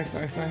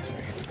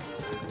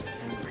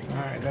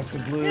 Alright, that's the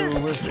blue.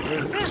 Where's it?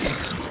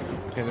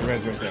 Okay, the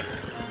red's right there.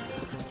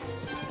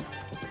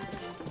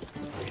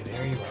 Okay,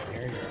 there you are.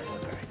 There you are,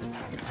 little guy.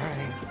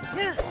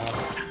 Alright.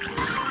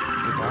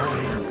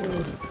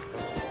 Goodbye.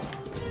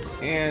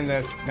 And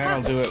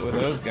that'll do it with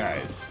those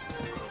guys.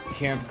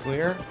 Camp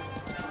clear.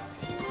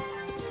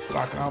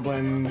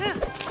 Bokoblin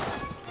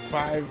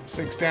 5,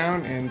 6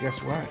 down, and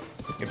guess what?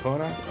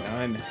 Epona?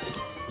 None.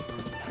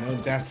 No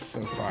deaths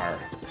so far.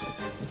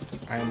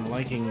 I'm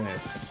liking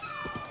this.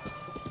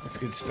 That's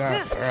good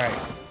stuff. Alright.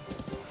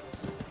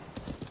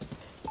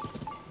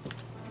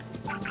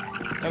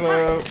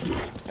 Hello.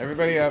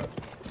 Everybody up.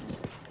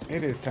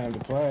 It is time to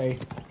play.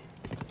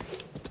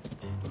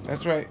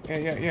 That's right.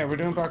 Yeah. We're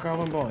doing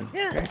Bokoblin Bowling.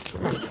 Okay,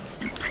 come on.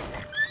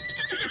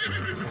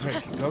 That's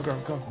right. Go, girl.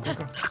 Go.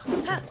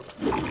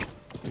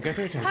 You got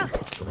their attention.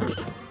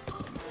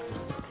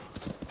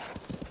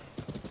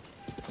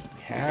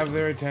 Have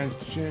their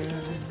attention.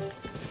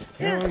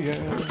 Oh, yes.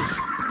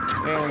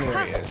 And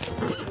there he is.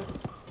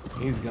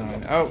 He's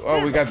gone.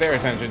 Oh, we got their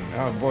attention.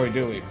 Oh, boy,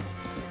 do we.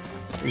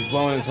 He's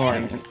blowing his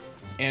horn.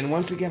 And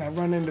once again, I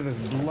run into this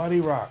bloody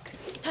rock.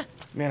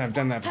 Man, I've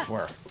done that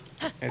before.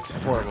 It's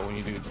horrible when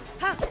you do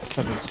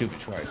something stupid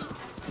twice.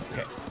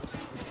 Okay.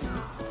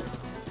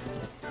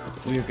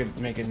 We could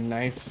make a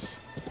nice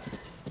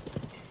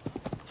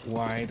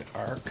wide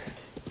arc.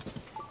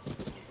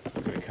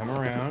 We're going to come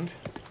around.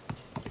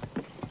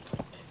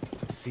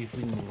 Let's see if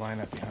we can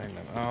line up behind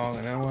them. Oh,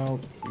 no, well,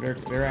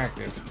 they're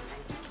active.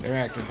 They're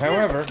active.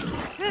 However,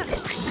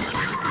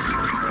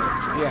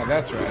 yeah,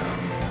 that's right.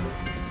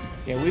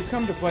 Yeah, we've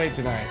come to play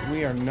tonight.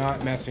 We are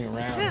not messing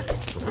around. Yeah,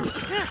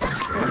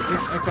 see?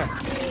 Okay.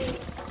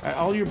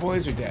 All your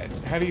boys are dead.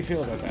 How do you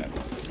feel about that?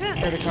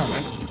 Here to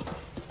comment.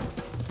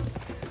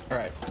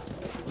 Alright.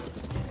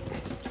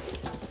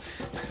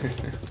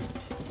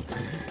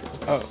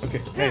 Oh,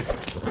 okay. Hey.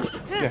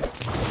 Yeah.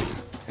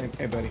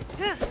 Hey, buddy.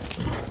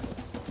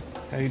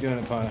 How you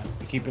doing, Epona?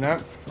 You keeping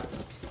up?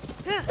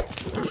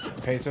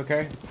 Pace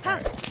okay?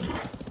 Alright.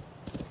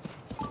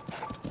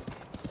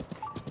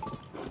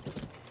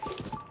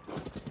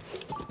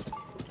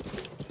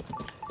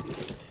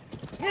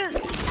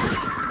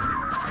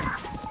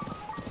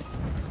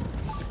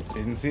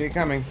 Didn't see it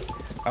coming.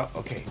 Oh,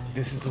 okay.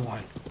 This is the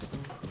one.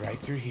 Right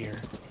through here.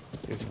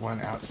 There's one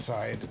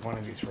outside one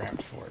of these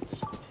ramped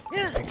forts.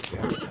 I think it's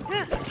him.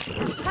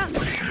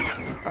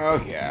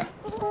 Oh, yeah.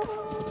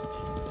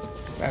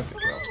 That's a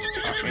kill.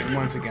 And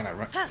once again, I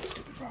run.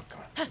 Stupid rock.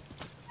 Come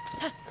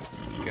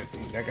on. Get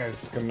me. That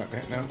guy's coming up.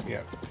 No?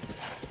 Yep.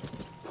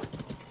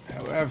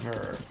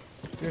 However,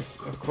 this,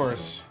 of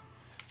course,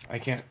 I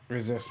can't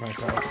resist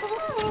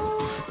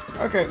myself.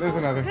 Okay, there's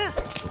another.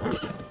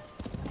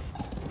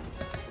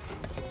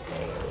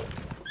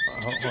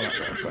 Hold on.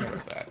 I'm sorry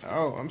about that.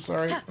 Oh, I'm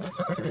sorry.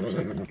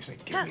 You say,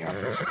 get me off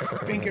this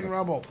stinking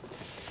rubble.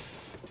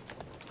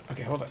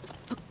 Okay, hold on.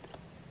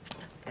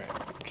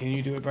 Alright, can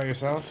you do it by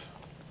yourself?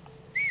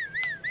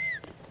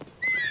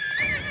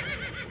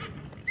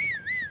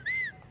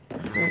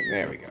 See,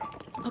 there we go.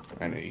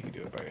 I know you can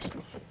do it by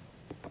yourself.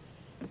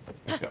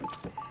 Let's go.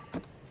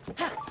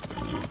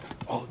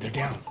 Oh, they're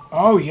down.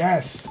 Oh,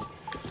 yes!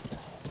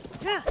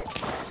 Oh,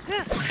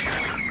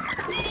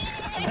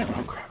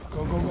 crap.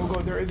 Go, go, go,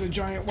 go. There is a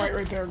giant white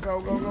right there. Go,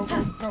 go, go,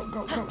 go, go,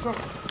 go, go, go.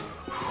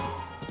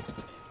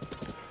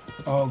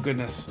 Oh,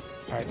 goodness.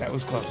 Alright, that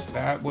was close.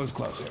 That was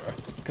close.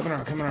 Coming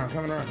around, coming around,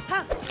 coming around.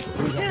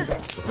 Who's that? Who's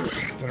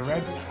that? Is that a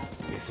red?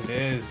 Yes, it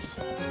is.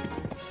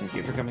 Thank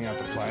you for coming out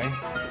to play.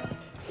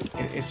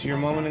 It's your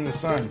moment in the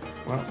sun.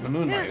 Well, the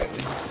moonlight, at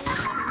least.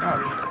 Oh,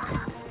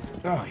 yeah.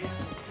 Oh, yeah.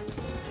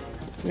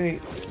 See?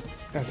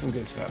 That's some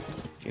good stuff.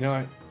 You know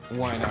what?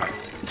 Why not?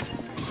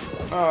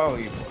 Oh,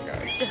 you poor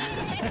guy.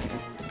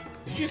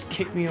 Did you just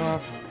kick me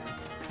off?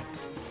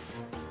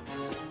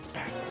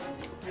 Back.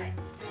 Right.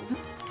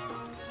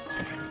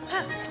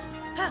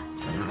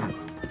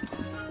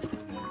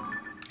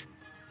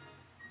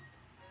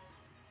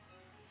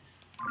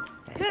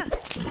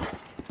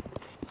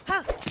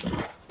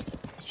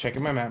 Let's check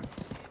my map.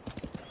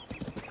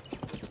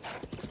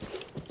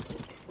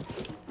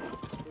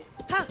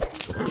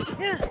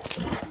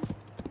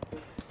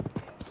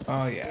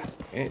 Oh yeah,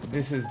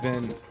 this has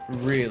been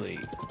really...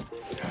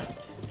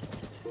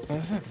 Oh,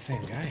 that's not the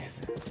same guy, is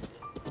it?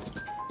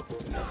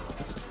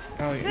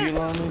 Oh, you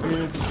lonely,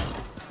 dude?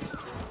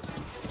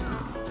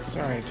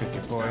 Sorry I took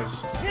your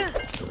boys.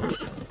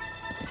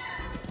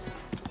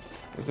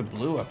 There's a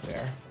blue up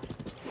there.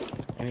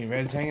 Any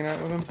reds hanging out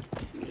with him?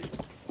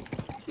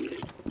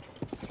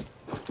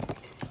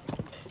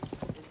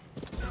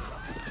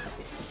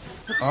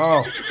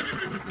 Oh,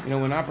 you know,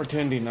 when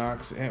opportunity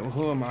knocks,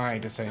 who am I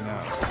to say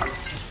no?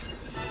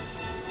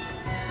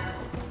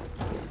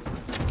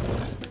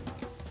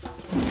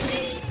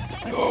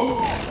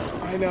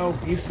 I know,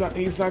 he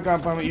snuck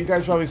up on me. You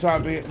guys probably saw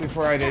it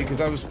before I did, because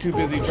I was too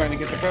busy trying to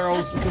get the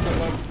barrels.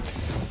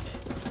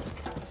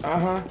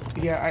 Uh-huh.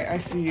 Yeah, I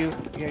see you.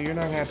 Yeah, you're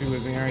not happy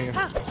with me, are you?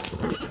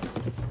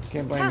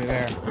 Can't blame me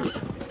there.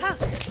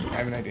 Okay, I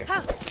have an idea.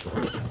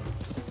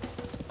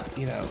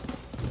 You know,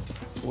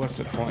 what's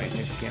the point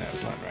if you can't have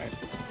fun, right?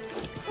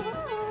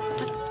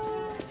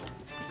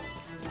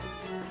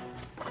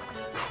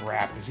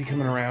 Crap, is he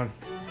coming around?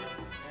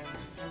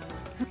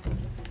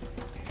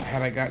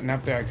 Had I gotten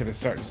up there, I could have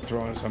started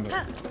throwing some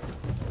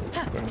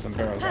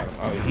barrels at him.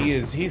 Oh,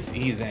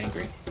 he's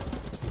angry.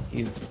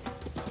 He's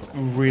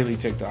really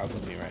ticked off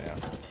with me right now.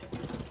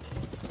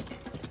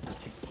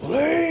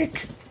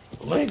 Link!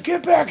 Link,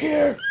 get back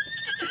here!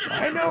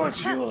 I know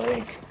it's you,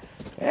 Link.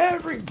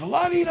 Every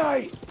bloody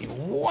night, you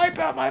wipe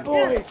out my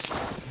boys.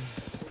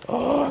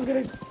 Oh, I'm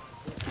gonna...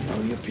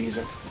 Oh, you piece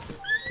of...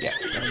 Yeah,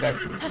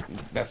 that's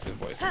the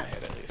voice in my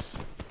head, at least.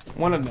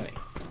 One of many.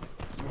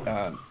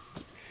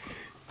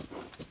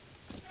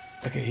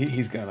 Okay,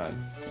 he's gonna...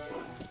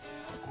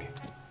 Okay.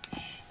 Shh,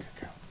 good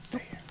girl.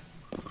 Stay here.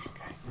 Okay. Good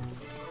girl.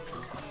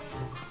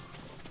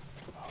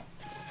 Oh,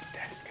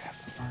 Daddy's gonna have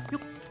some fun.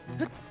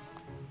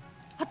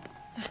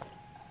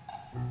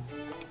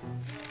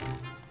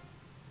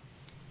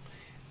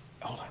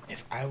 Hold on.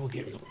 If I will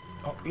get...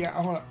 Oh, yeah,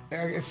 hold on.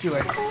 It's too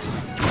late.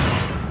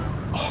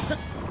 Oh,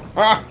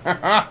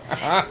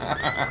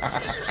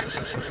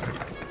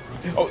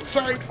 oh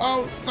sorry.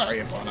 Oh, sorry,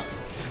 Epona.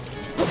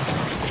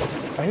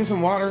 I hear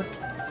some water.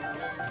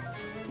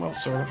 Well,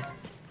 sort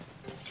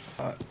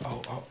of.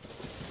 Oh.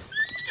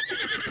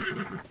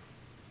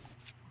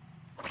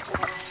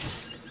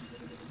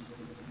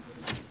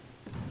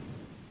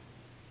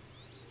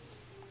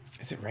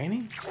 Is it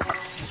raining?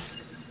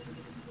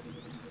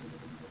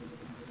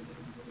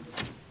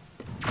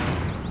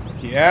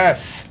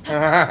 Yes!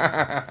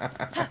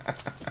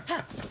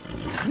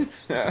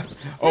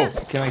 Oh,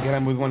 can I get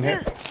him with one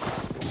hit?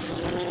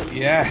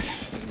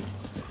 Yes!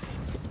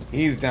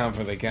 He's down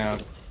for the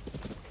count.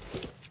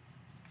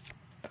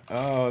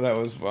 Oh, that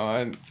was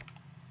fun.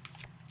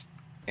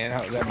 And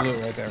that blue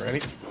right there,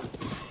 ready?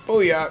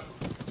 Oh, yeah.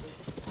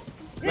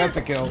 That's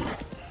a kill.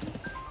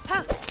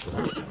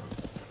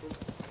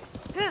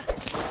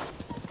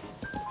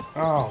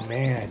 Oh,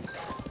 man.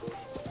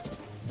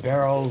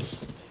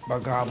 Barrels,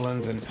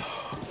 Bokoblins,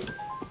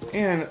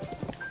 and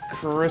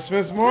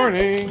Christmas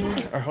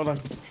morning. Oh, hold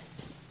on.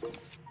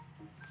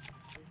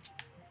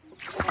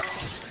 It's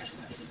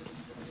Christmas.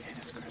 It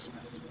is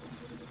Christmas.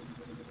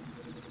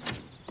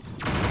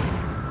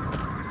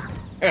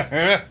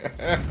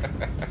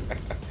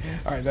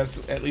 Alright,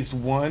 that's at least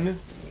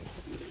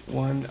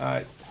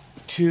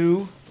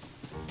two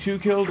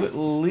kills at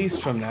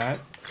least from that.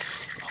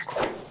 Oh,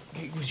 crap.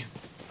 Hey, would you...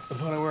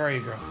 Epona, where are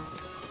you, girl?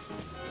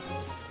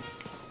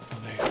 Oh,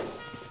 there.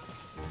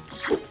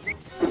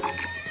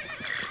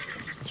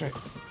 That's right.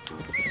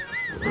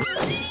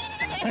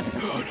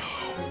 Oh,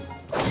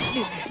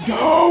 no.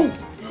 No!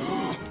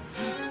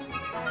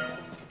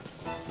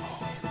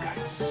 Oh,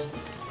 guys.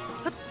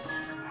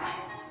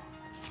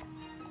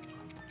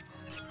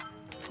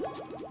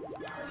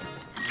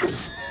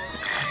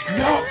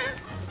 No!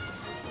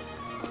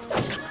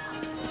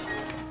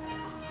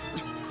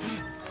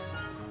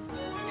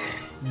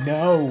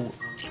 No!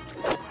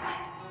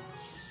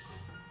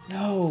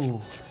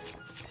 No!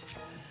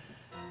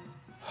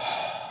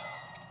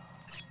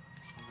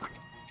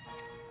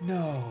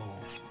 No!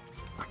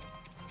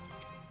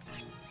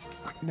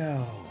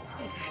 No!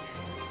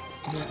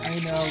 I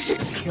know.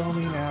 Kill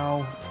me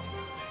now.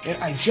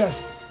 And I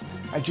just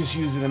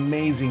used an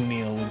amazing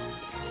meal with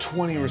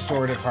 20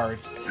 restorative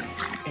hearts,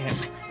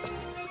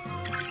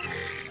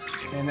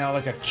 and now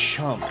like a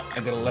chump,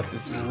 I'm gonna let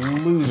this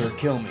loser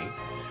kill me.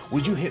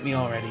 Would you hit me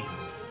already?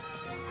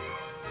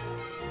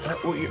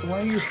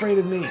 Why are you afraid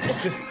of me?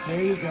 Just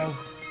there you go.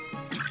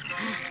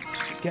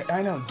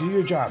 I know. Do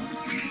your job.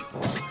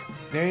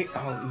 There.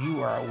 Oh,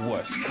 you are a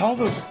wuss. Call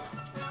the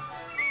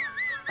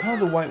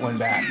white one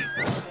back.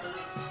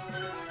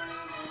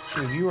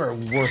 Because you are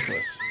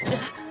worthless.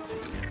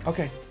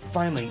 Okay,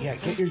 finally, yeah,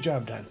 get your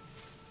job done.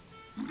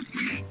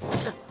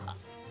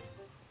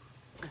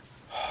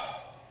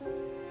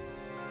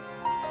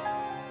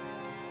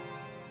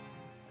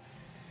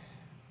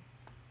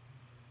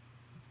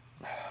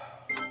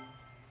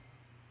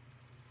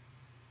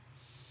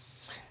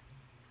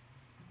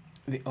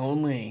 The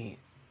only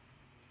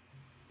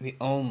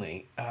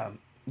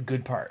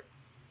good part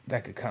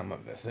that could come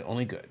of this, the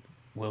only good,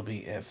 will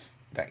be if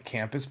that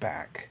camp is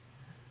back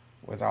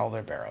with all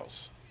their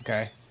barrels,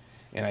 okay?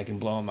 And I can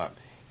blow them up.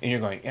 And you're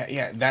going,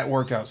 yeah, that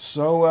worked out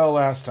so well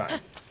last time.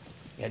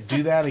 Yeah,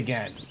 do that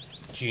again.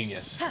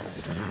 Genius.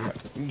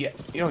 Yeah,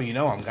 you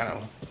know I'm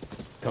gonna.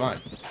 Come on.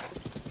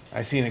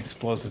 I see an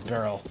explosive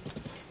barrel.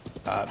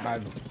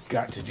 I've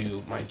got to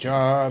do my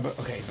job.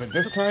 Okay, but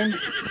this time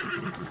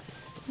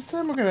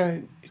we're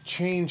gonna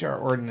change our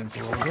ordinance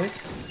a little bit.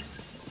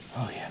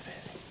 Oh yeah, baby.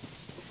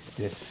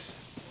 This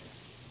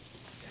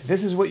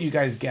is what you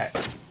guys get.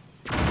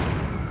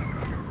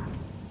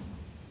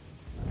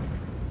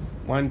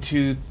 1,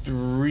 2,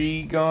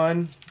 3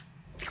 gone.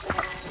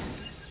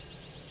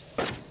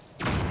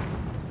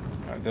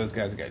 Alright, those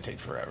guys are gonna take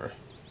forever.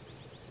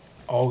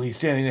 Oh, he's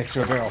standing next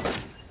to a barrel.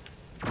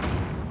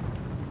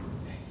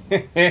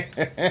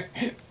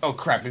 Oh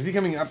crap, is he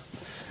coming up?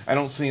 I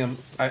don't see him.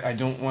 I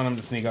don't want him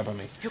to sneak up on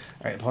me.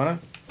 Alright, Epona,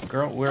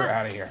 girl, we're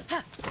out of here.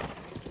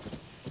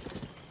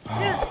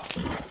 Oh,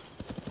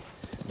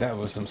 that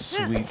was some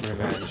sweet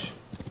revenge.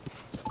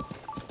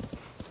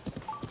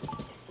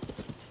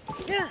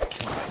 Kill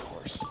my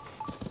horse.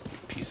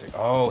 Piece of...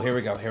 Oh, here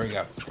we go, here we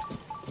go.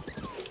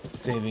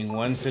 Saving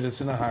one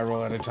citizen of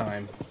Hyrule at a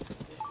time.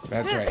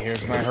 That's right,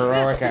 here's my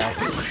heroic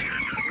act.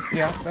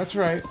 Yeah, that's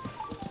right.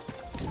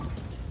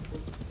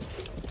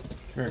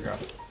 Here we go.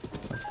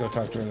 Let's go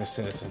talk to another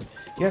citizen.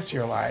 Yes,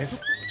 you're alive.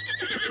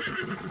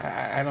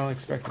 I don't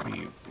expect to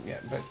be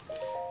yet, but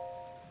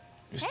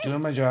just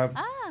doing my job.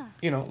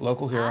 You know,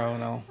 local hero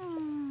and all.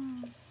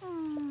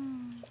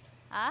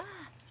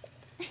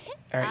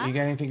 Alright, you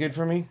got anything good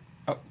for me?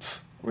 Oh,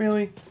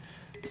 really?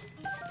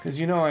 Because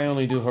you know I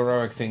only do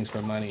heroic things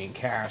for money and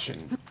cash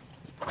and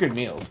good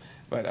meals.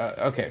 But,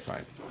 okay,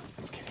 fine.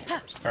 Okay.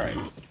 Alright.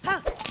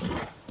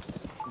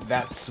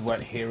 That's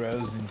what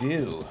heroes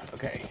do.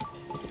 Okay.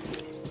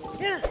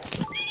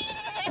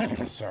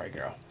 Sorry,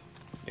 girl.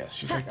 Yes,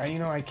 she's like, you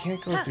know, I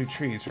can't go through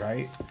trees,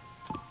 right?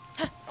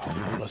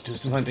 Oh, let's do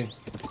some hunting.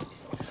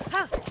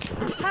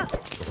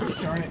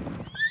 Darn it.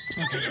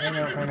 Okay,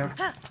 I know.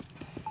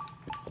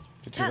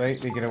 Is it too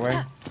late? Did he get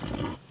away?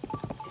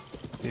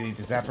 Did he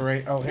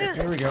disapparate? Oh,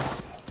 here we go.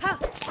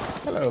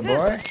 Hello,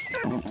 boy.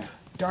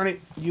 Darn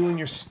it, you and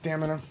your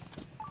stamina.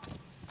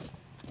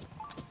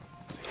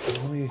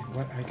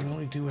 I can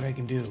only do what I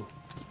can do.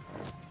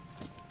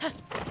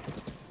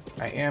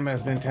 I am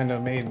as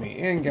Nintendo made me,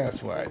 and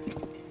guess what?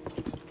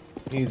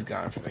 He's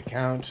gone for the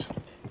count.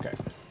 Okay.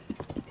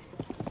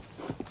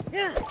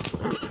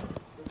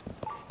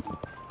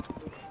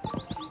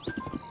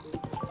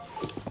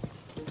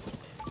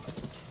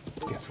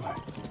 Guess what?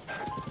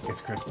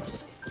 It's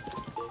Christmas.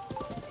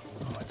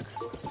 Oh, it's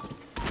Christmas.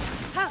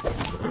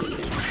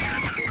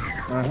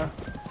 Uh-huh.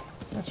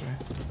 That's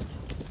right.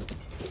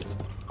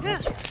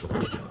 That's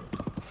right.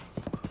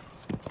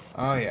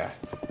 Oh, yeah.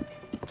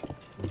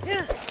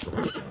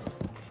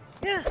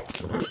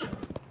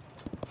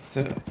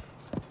 So,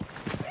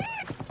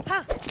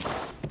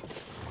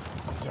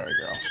 sorry,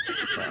 girl.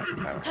 I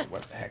don't know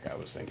what the heck I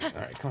was thinking.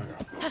 All right, come on,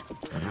 girl.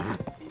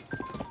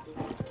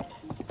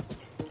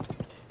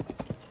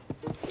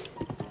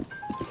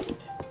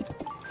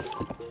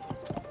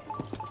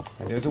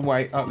 I There's the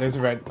white. Oh, there's the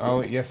red.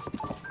 Oh, yes.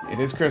 It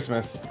is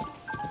Christmas.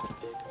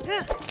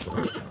 Yeah,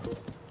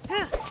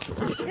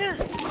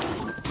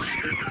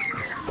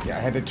 I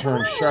had to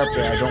turn sharp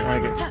there. I don't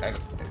want to get...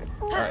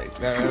 Alright,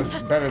 that was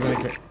better than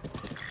I could.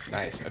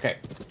 Nice, okay.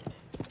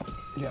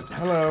 Yeah,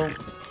 hello.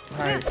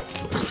 Hi.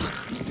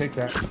 Take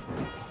that.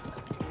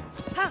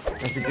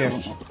 That's a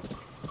gift.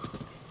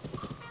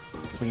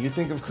 When you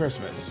think of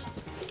Christmas,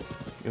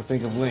 you'll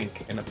think of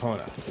Link and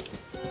Epona.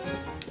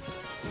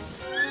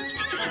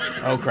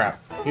 Oh crap.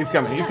 He's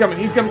coming, he's coming,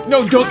 he's coming.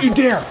 No, don't you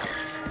dare!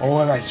 Oh,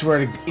 and I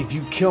swear to... If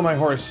you kill my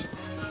horse,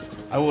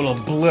 I will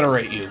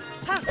obliterate you.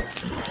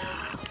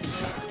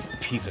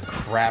 Piece of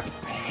crap.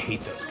 I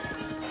hate those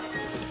guys.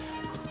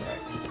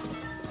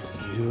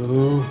 Right.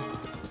 You...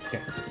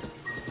 Okay.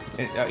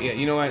 And, yeah,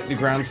 you know what? The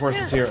ground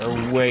forces here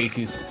are way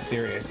too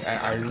serious.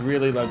 I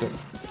really love it.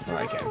 Oh,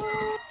 I can.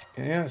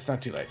 Yeah, it's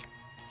not too late.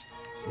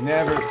 It's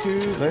never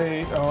too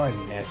late. Oh, I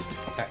missed.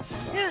 That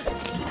sucks.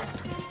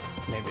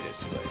 Maybe it is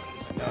too late.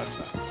 No, it's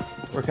not.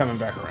 We're coming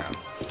back around.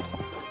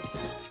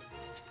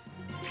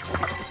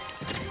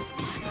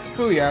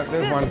 Ooh, yeah,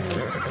 there's one.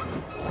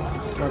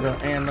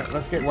 And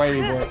let's get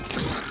Whitey boy.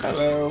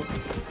 Hello.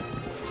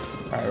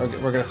 Alright,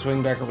 we're gonna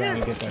swing back around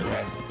and get that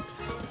red.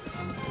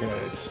 We're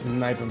gonna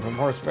snipe him from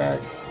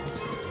horseback.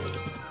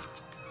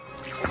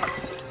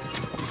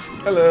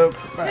 Hello.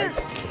 Bye.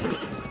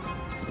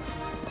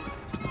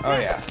 Oh,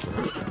 yeah.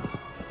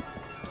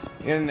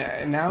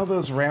 And now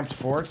those ramped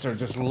forts are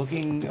just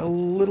looking a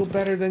little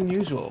better than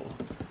usual.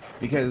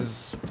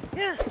 Because,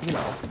 you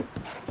know,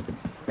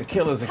 a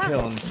kill is a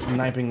kill, and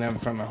sniping them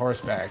from a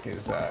horseback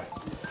is,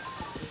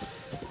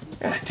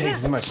 it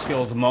takes as much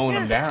skill as mowing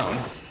them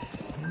down.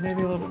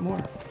 Maybe a little bit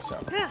more, so.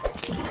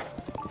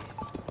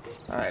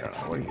 I don't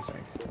know, what do you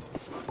think?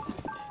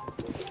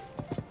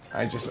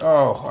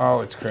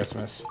 Oh, it's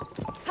Christmas.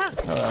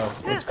 Hello,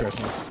 it's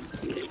Christmas.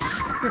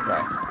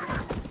 Goodbye.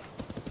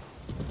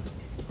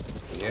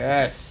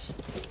 Yes!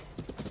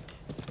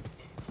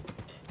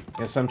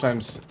 Yeah,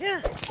 sometimes...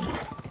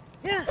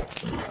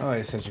 Oh,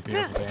 it's such a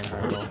beautiful day in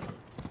Hyrule.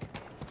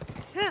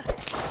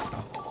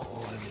 Oh,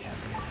 what do we have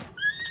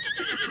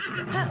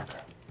here?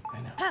 I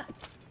know.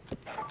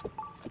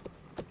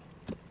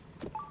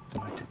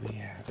 What do we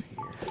have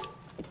here?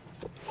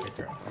 Here,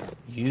 girl.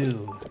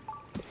 You.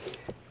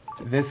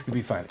 This could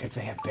be fun. If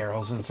they have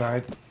barrels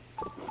inside.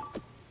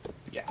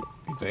 Yeah,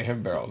 if they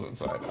have barrels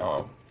inside.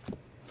 Oh.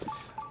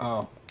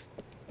 Oh.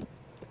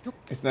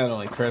 It's not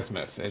only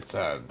Christmas, it's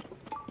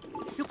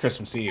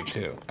Christmas Eve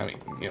too. I mean,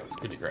 you know, it's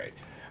gonna be great.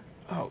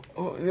 Oh,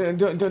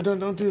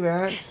 don't do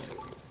that.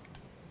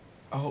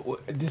 Oh,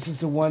 this is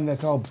the one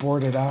that's all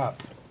boarded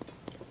up.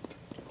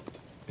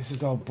 This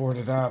is all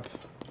boarded up.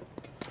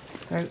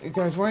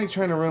 Guys, why are you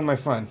trying to ruin my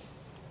fun?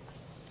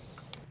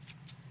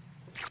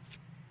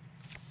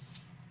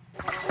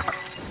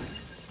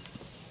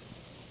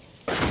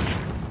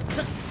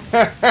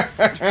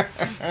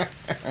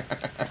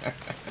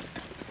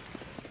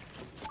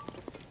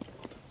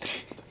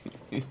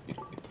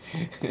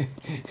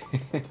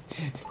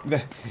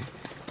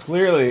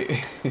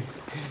 Clearly,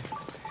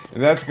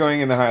 that's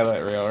going in the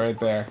highlight reel right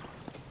there.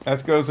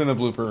 That goes in a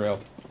blooper reel.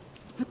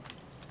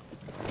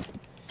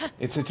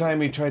 It's the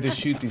time he tried to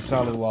shoot the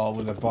solid wall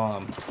with a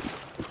bomb,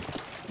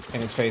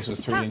 and his face was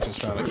 3 inches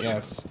from it.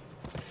 Yes.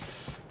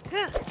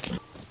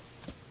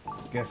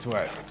 Guess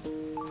what?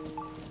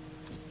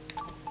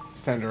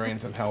 It's time to rain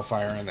some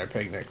hellfire on their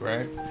picnic,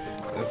 right?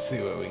 Let's see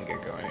what we can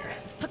get going here.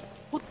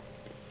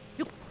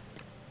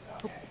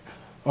 Okay.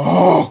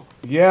 Oh,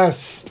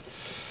 yes.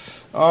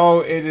 Oh,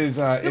 it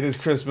is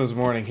Christmas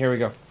morning. Here we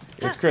go.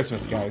 It's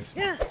Christmas, guys.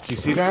 Do you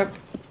see that? Do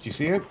you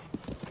see it?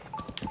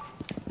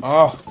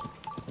 Oh.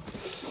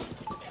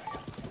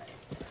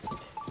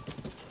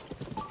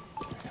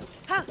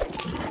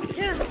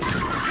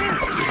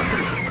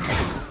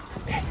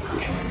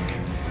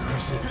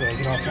 Did I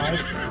get all 5?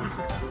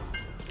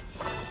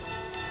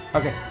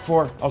 Okay,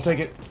 4. I'll take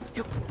it.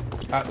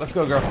 Let's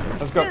go, girl.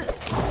 Let's go.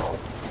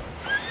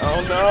 Oh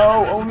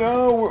no! Oh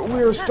no!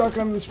 We're stuck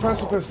on this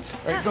precipice.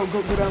 All right, go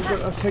down. Go.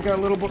 Let's take out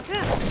a little book.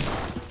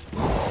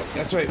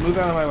 That's right. Move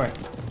out of my way.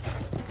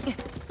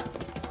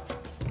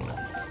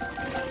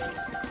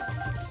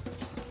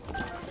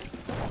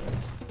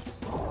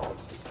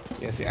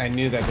 Yeah, see, I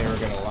knew that they were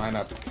gonna line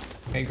up.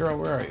 Hey, girl,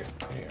 where are you?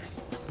 Here.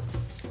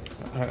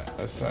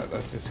 Let's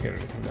just get her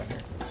to come down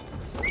here.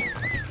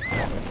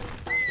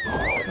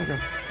 Okay.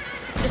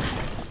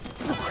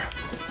 Oh crap.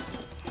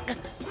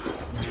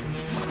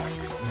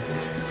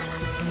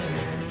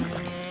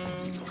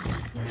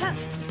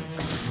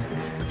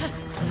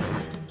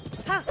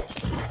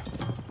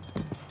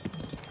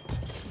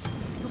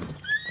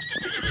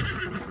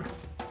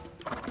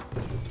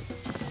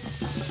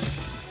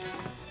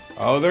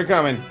 Oh, they're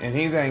coming, and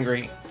he's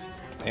angry.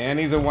 And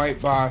he's a white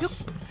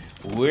boss.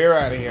 We're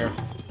out of here.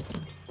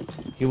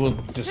 He will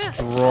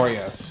destroy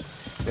us.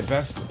 The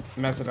best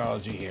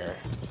methodology here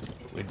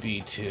would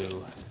be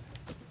to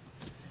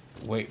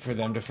wait for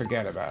them to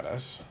forget about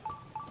us.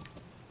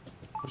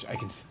 Which I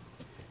can...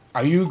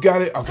 Oh, you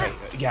got it? Okay,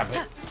 yeah,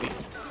 but...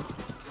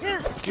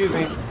 Excuse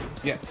me.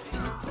 Yeah.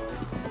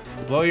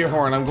 Blow your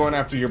horn. I'm going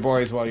after your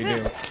boys while you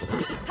do.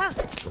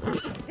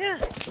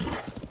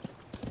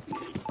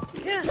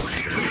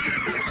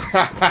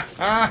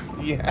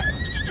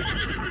 Yes.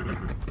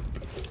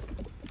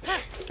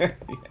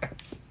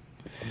 Yes.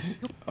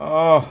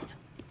 Oh.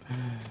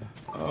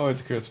 Oh,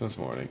 it's Christmas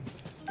morning.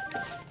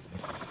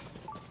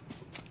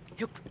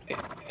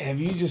 Have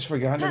you just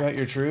forgotten about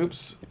your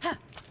troops?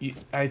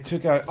 I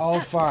took out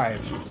all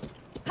 5.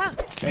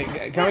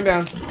 Hey, coming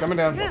down. Coming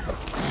down.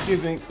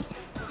 Excuse me.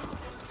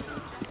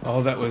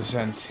 Oh, that was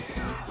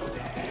fantastic.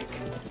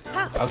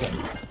 Okay.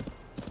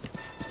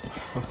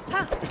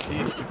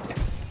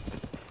 Yes.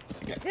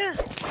 Okay.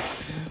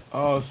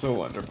 Oh, so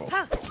wonderful.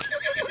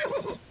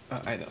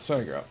 I know.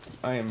 Sorry, girl.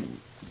 I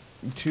am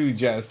too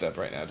jazzed up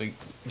right now to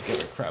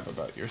give a crap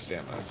about your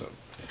stamina, so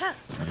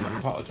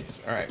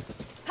apologies. All right.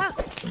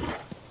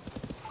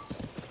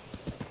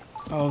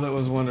 Oh, that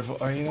was wonderful.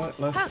 Oh, you know what?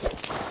 Let's...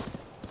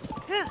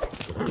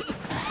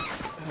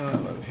 I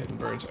love hitting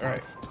birds. All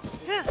right.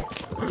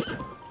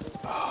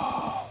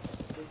 Oh,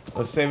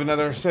 let's save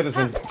another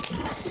citizen.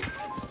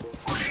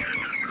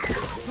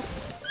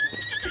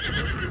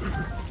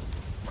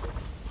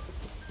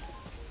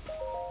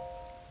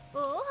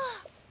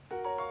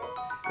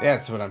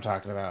 That's what I'm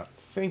talking about.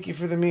 Thank you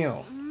for the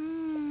meal.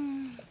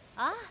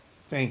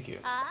 Thank you.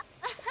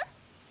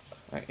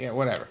 Yeah,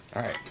 whatever.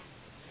 All right.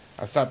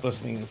 I stopped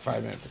listening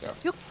 5 minutes ago.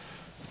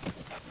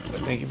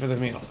 But thank you for the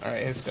meal. All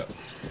right, let's go.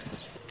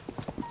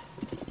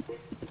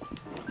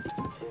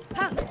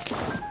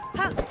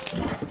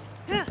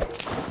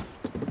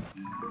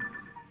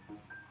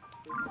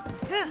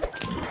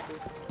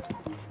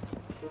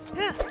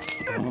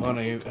 Oh,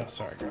 no, oh,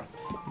 sorry, girl.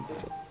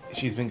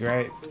 She's been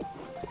great.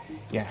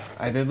 Yeah,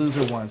 I did lose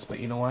her once, but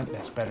you know what?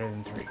 That's better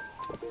than 3.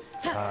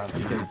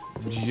 Because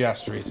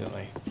just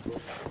recently,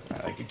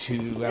 like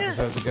 2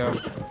 episodes ago,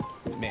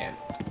 man,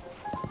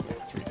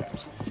 3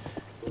 times.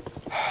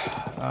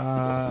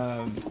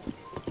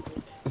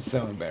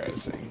 So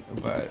embarrassing,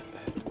 but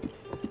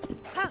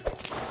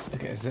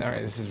okay. All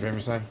right, this is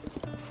Riverside.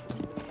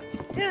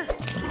 Yeah.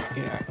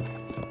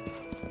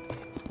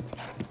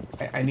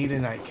 I need a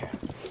nightcap,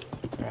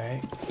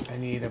 right? I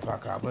need a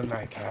Bokoblin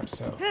nightcap.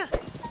 So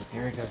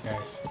here we go,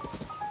 guys.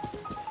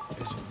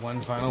 There's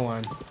one final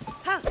one.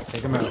 Let's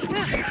take him out.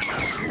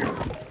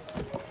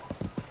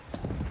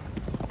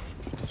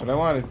 That's what I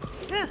wanted.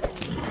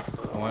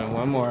 I wanted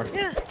one more.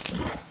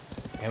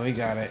 And we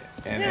got it.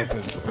 And it's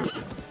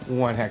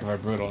one heck of a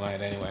brutal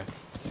night anyway.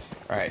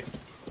 Alright.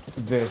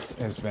 This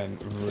has been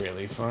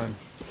really fun.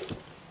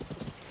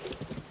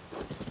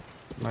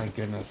 My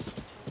goodness.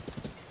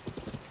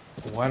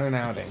 What an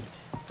outing.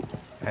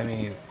 I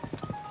mean,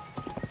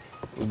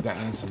 we've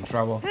gotten in some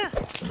trouble.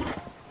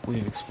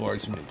 We've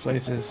explored some new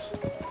places.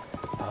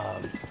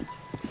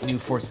 New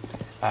force.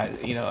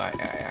 You know,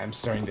 I'm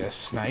starting to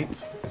snipe.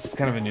 It's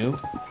kind of a new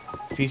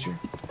feature.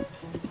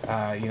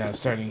 You know, I'm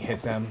starting to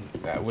hit them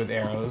with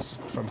arrows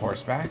from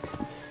horseback.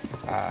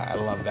 I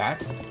love that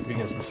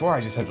because before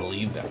I just had to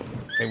leave them.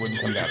 They wouldn't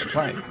come down to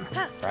fight,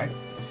 right?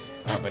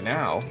 But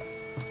now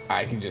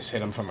I can just hit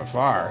them from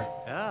afar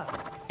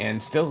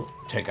and still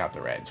take out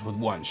the reds with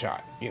one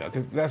shot. You know,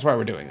 because that's why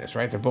we're doing this,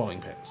 right? They're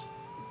bowling pins.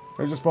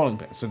 They're just bowling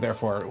pins. So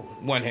therefore,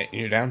 one hit and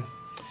you're down.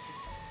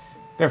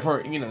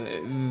 Therefore, you know,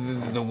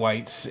 the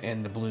whites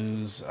and the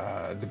blues,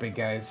 the big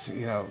guys,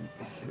 you know,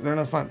 they're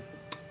no fun.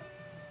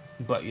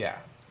 But yeah,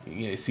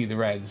 you see the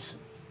reds,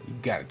 you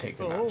gotta take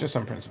them out, just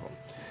on principle.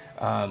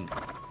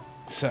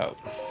 So,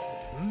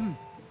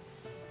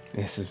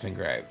 this has been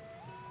great.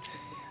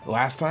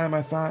 Last time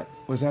I thought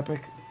was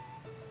epic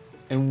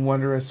and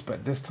wondrous,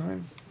 but this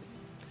time's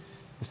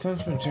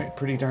been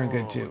pretty darn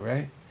good too,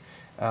 right?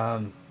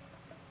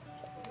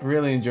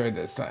 Really enjoyed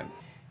this time.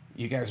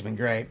 You guys have been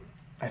great.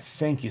 I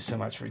thank you so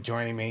much for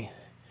joining me.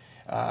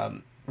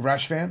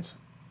 Rush fans,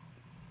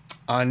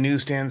 on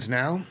newsstands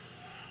now,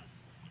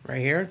 right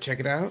here, check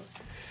it out.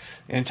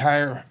 An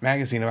entire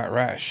magazine about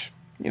Rush.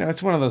 You know,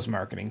 it's one of those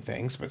marketing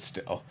things, but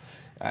still.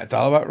 It's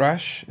all about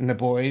Rush and the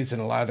boys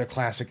and a lot of their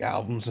classic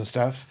albums and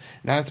stuff.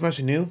 Not as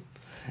much new.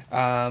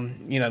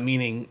 You know,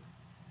 meaning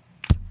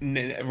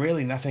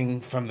really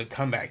nothing from the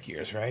comeback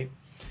years, right?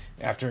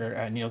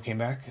 After Neil came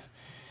back.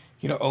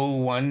 You know,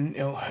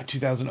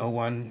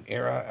 2001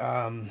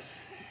 era.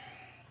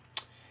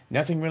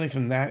 Nothing really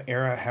from that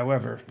era.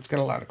 However, it's got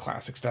a lot of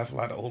classic stuff, a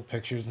lot of old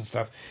pictures and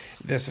stuff.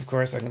 This, of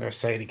course, I'm going to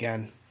say it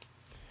again.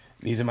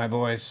 These are my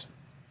boys.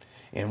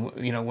 And,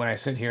 you know, when I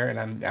sit here and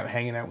I'm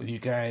hanging out with you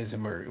guys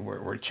and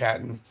we're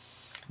chatting,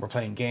 we're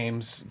playing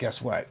games,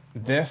 guess what?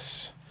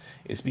 This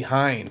is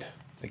behind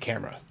the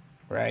camera,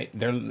 right?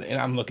 And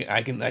I'm looking,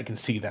 I can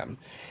see them.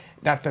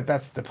 Not that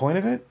that's the point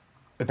of it,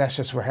 but that's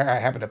just where I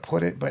happen to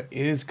put it. But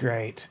it is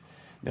great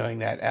knowing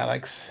that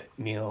Alex,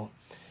 Neil,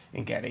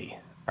 and Getty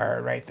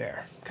are right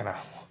there, kind of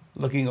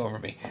looking over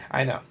me.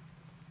 I know,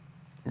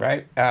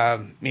 right?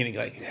 Meaning,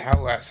 like,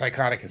 how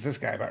psychotic is this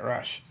guy about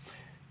Rush?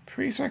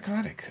 Pretty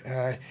psychotic.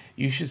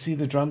 You should see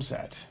the drum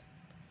set.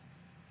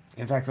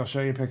 In fact, I'll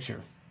show you a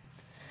picture.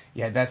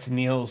 Yeah, that's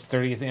Neil's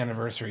 30th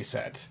anniversary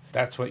set.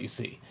 That's what you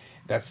see.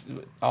 That's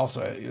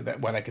also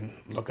what I can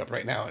look up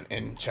right now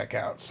and check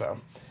out.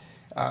 So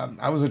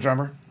I was a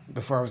drummer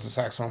before I was a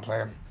saxophone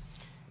player.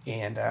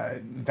 And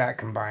that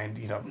combined,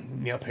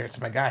 Neil Peart's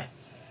my guy.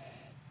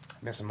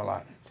 Miss him a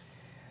lot.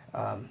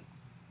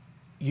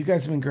 You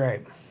guys have been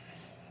great.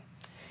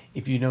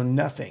 If you know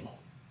nothing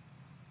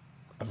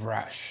of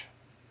Rush,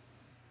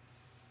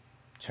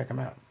 check them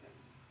out.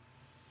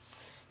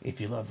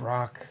 If you love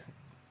rock,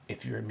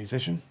 if you're a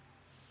musician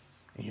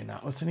and you're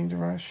not listening to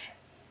Rush,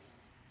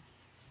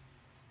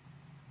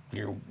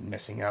 you're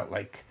missing out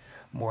like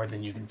more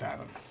than you can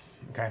fathom.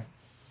 Okay?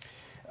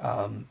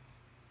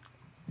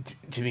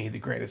 To me, the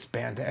greatest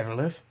band to ever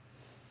live.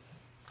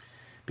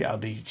 I'll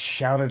be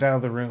shouted out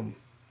of the room.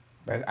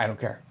 I don't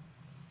care.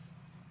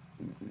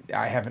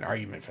 I have an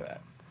argument for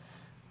that.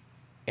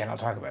 And I'll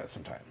talk about it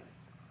sometime.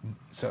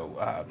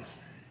 So,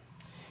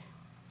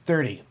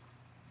 30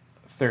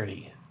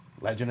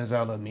 Legend of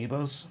Zelda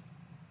Amiibos.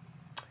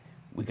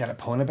 We got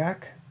Epona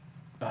back.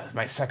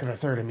 My second or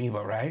third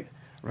Amiibo, right?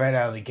 Right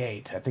out of the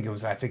gate. I think it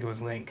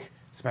was Link.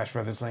 Smash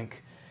Brothers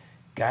Link.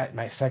 Got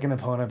my second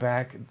Epona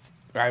back.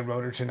 I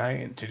rode her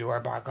tonight to do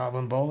our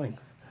Bokoblin Bowling.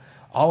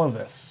 All of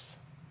this.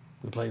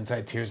 We played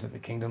inside Tears of the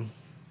Kingdom.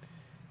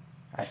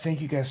 I thank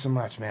you guys so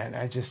much, man.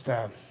 I just,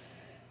 the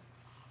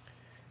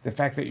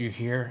fact that you're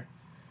here,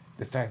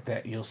 the fact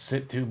that you'll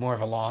sit through more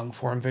of a long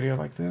form video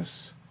like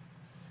this,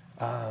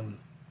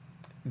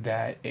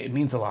 that it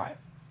means a lot.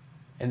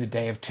 In the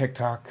day of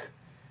TikTok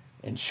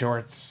and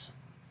shorts,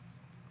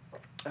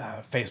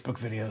 Facebook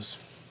videos,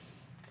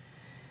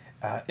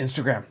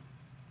 Instagram,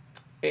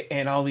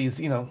 and all these,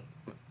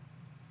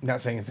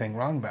 not saying anything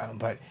wrong about them,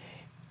 but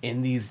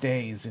in these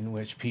days in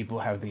which people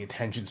have the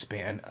attention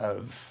span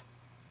of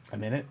a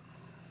minute,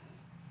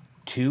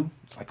 two,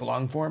 it's like a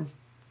long form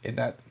in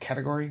that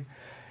category,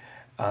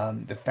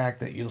 the fact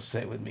that you'll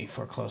sit with me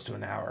for close to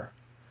an hour,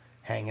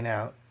 hanging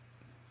out,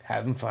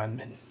 having fun,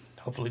 and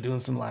hopefully doing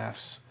some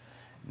laughs,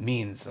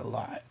 means a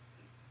lot.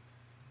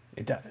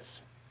 It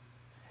does.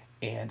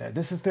 And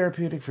this is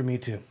therapeutic for me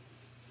too.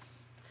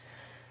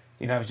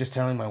 I was just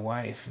telling my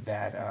wife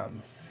that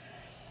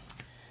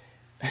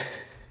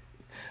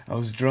I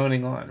was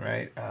droning on,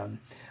 right? I'm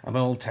an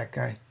old tech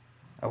guy.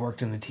 I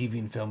worked in the TV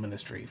and film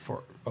industry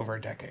for over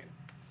a decade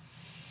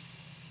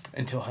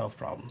until health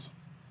problems.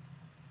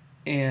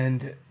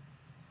 And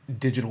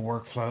digital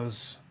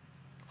workflows,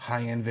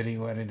 high-end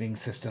video editing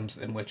systems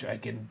in which I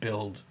can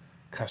build,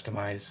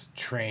 customize,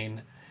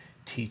 train,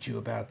 teach you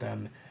about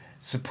them,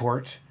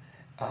 support,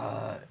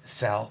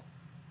 sell.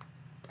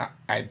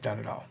 I've done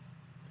it all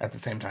at the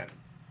same time.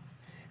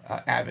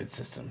 Avid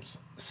systems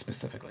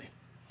specifically.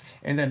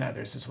 And then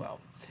others as well.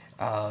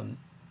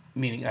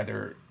 Meaning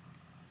other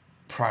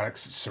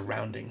products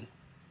surrounding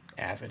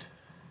Avid.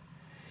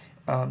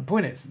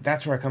 Point is,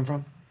 that's where I come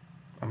from.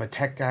 I'm a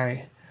tech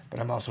guy, but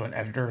I'm also an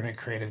editor and a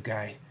creative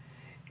guy.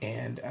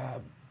 And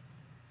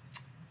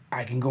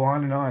I can go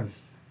on and on.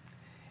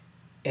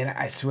 And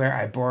I swear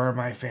I bore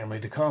my family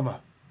to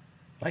coma.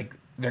 Like,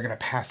 they're going to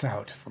pass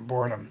out from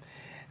boredom.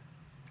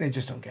 They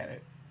just don't get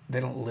it. They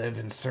don't live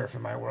and surf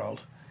in my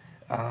world.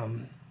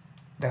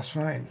 That's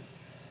fine.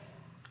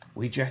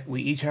 We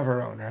each have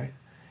our own, right?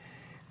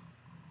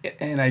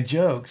 And I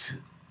joked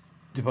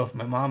to both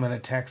my mom in a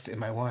text and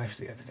my wife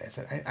the other day. I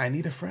said, I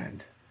need a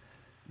friend.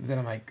 Then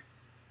I'm like,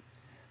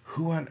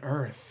 who on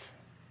earth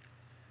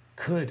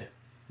could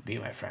be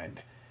my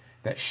friend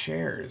that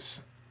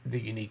shares the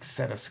unique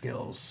set of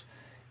skills,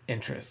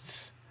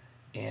 interests,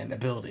 and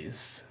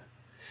abilities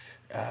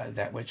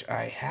that which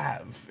I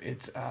have?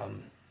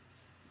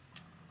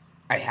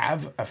 I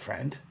have a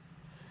friend.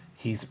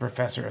 He's a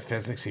professor of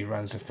physics. He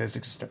runs a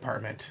physics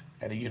department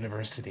at a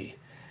university.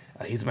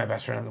 He's my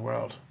best friend in the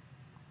world.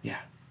 Yeah,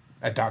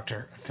 a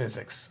doctor of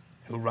physics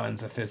who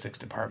runs a physics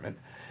department.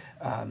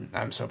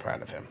 I'm so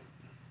proud of him.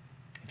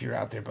 If you're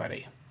out there,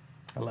 buddy,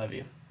 I love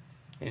you.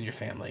 And your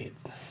family.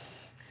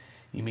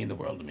 You mean the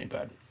world to me,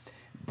 bud.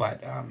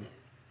 But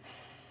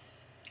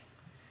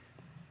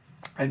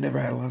I've never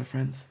had a lot of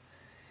friends.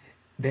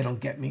 They don't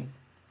get me.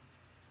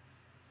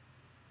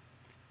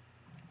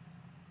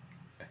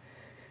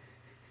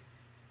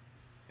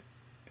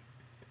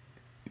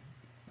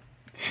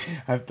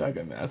 I've dug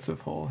a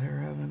massive hole here,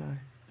 haven't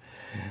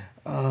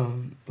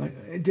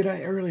I? Did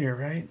I earlier,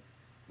 right?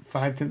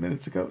 5-10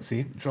 minutes ago.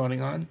 See,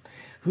 droning on.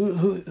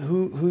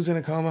 Who's in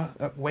a coma?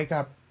 Wake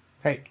up!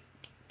 Hey,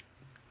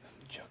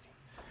 I'm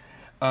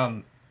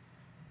joking.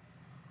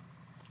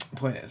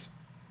 Point is,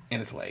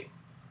 and it's late,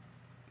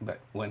 but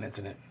when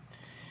isn't it?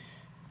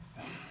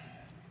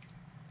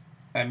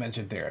 I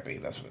mentioned therapy.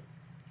 That's what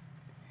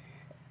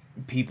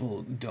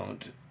people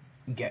don't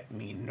get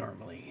me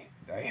normally.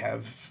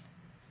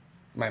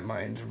 My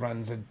mind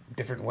runs a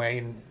different way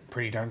and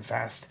pretty darn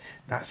fast.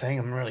 Not saying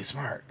I'm really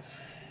smart.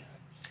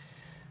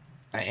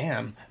 I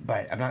am,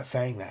 but I'm not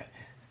saying that.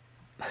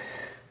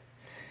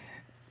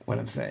 What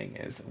I'm saying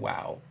is,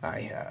 wow,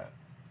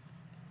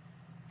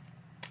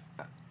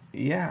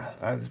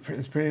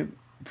 it's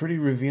pretty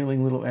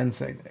revealing little end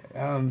segment.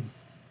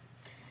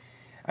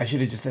 I should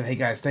have just said, hey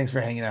guys, thanks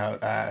for hanging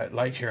out.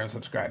 Like, share, and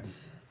subscribe.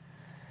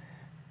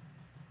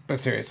 But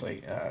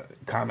seriously,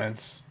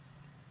 comments,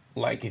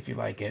 like if you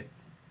like it,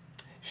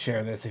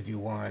 share this if you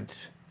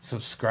want,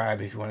 subscribe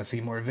if you want to see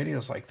more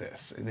videos like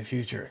this in the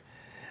future.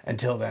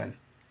 Until then,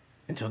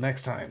 until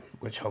next time,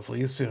 which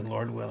hopefully is soon,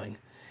 Lord willing.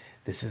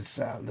 This is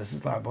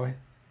Loudboy,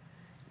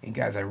 and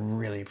guys, I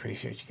really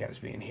appreciate you guys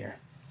being here.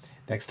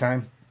 Next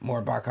time,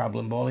 more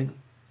Bokoblin Bowling,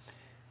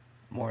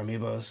 more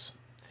Amiibos.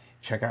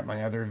 Check out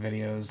my other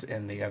videos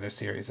and the other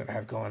series that I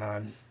have going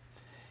on.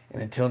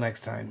 And until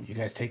next time, you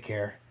guys take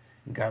care,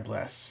 and God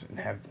bless, and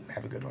have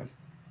a good one.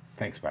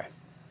 Thanks, bye.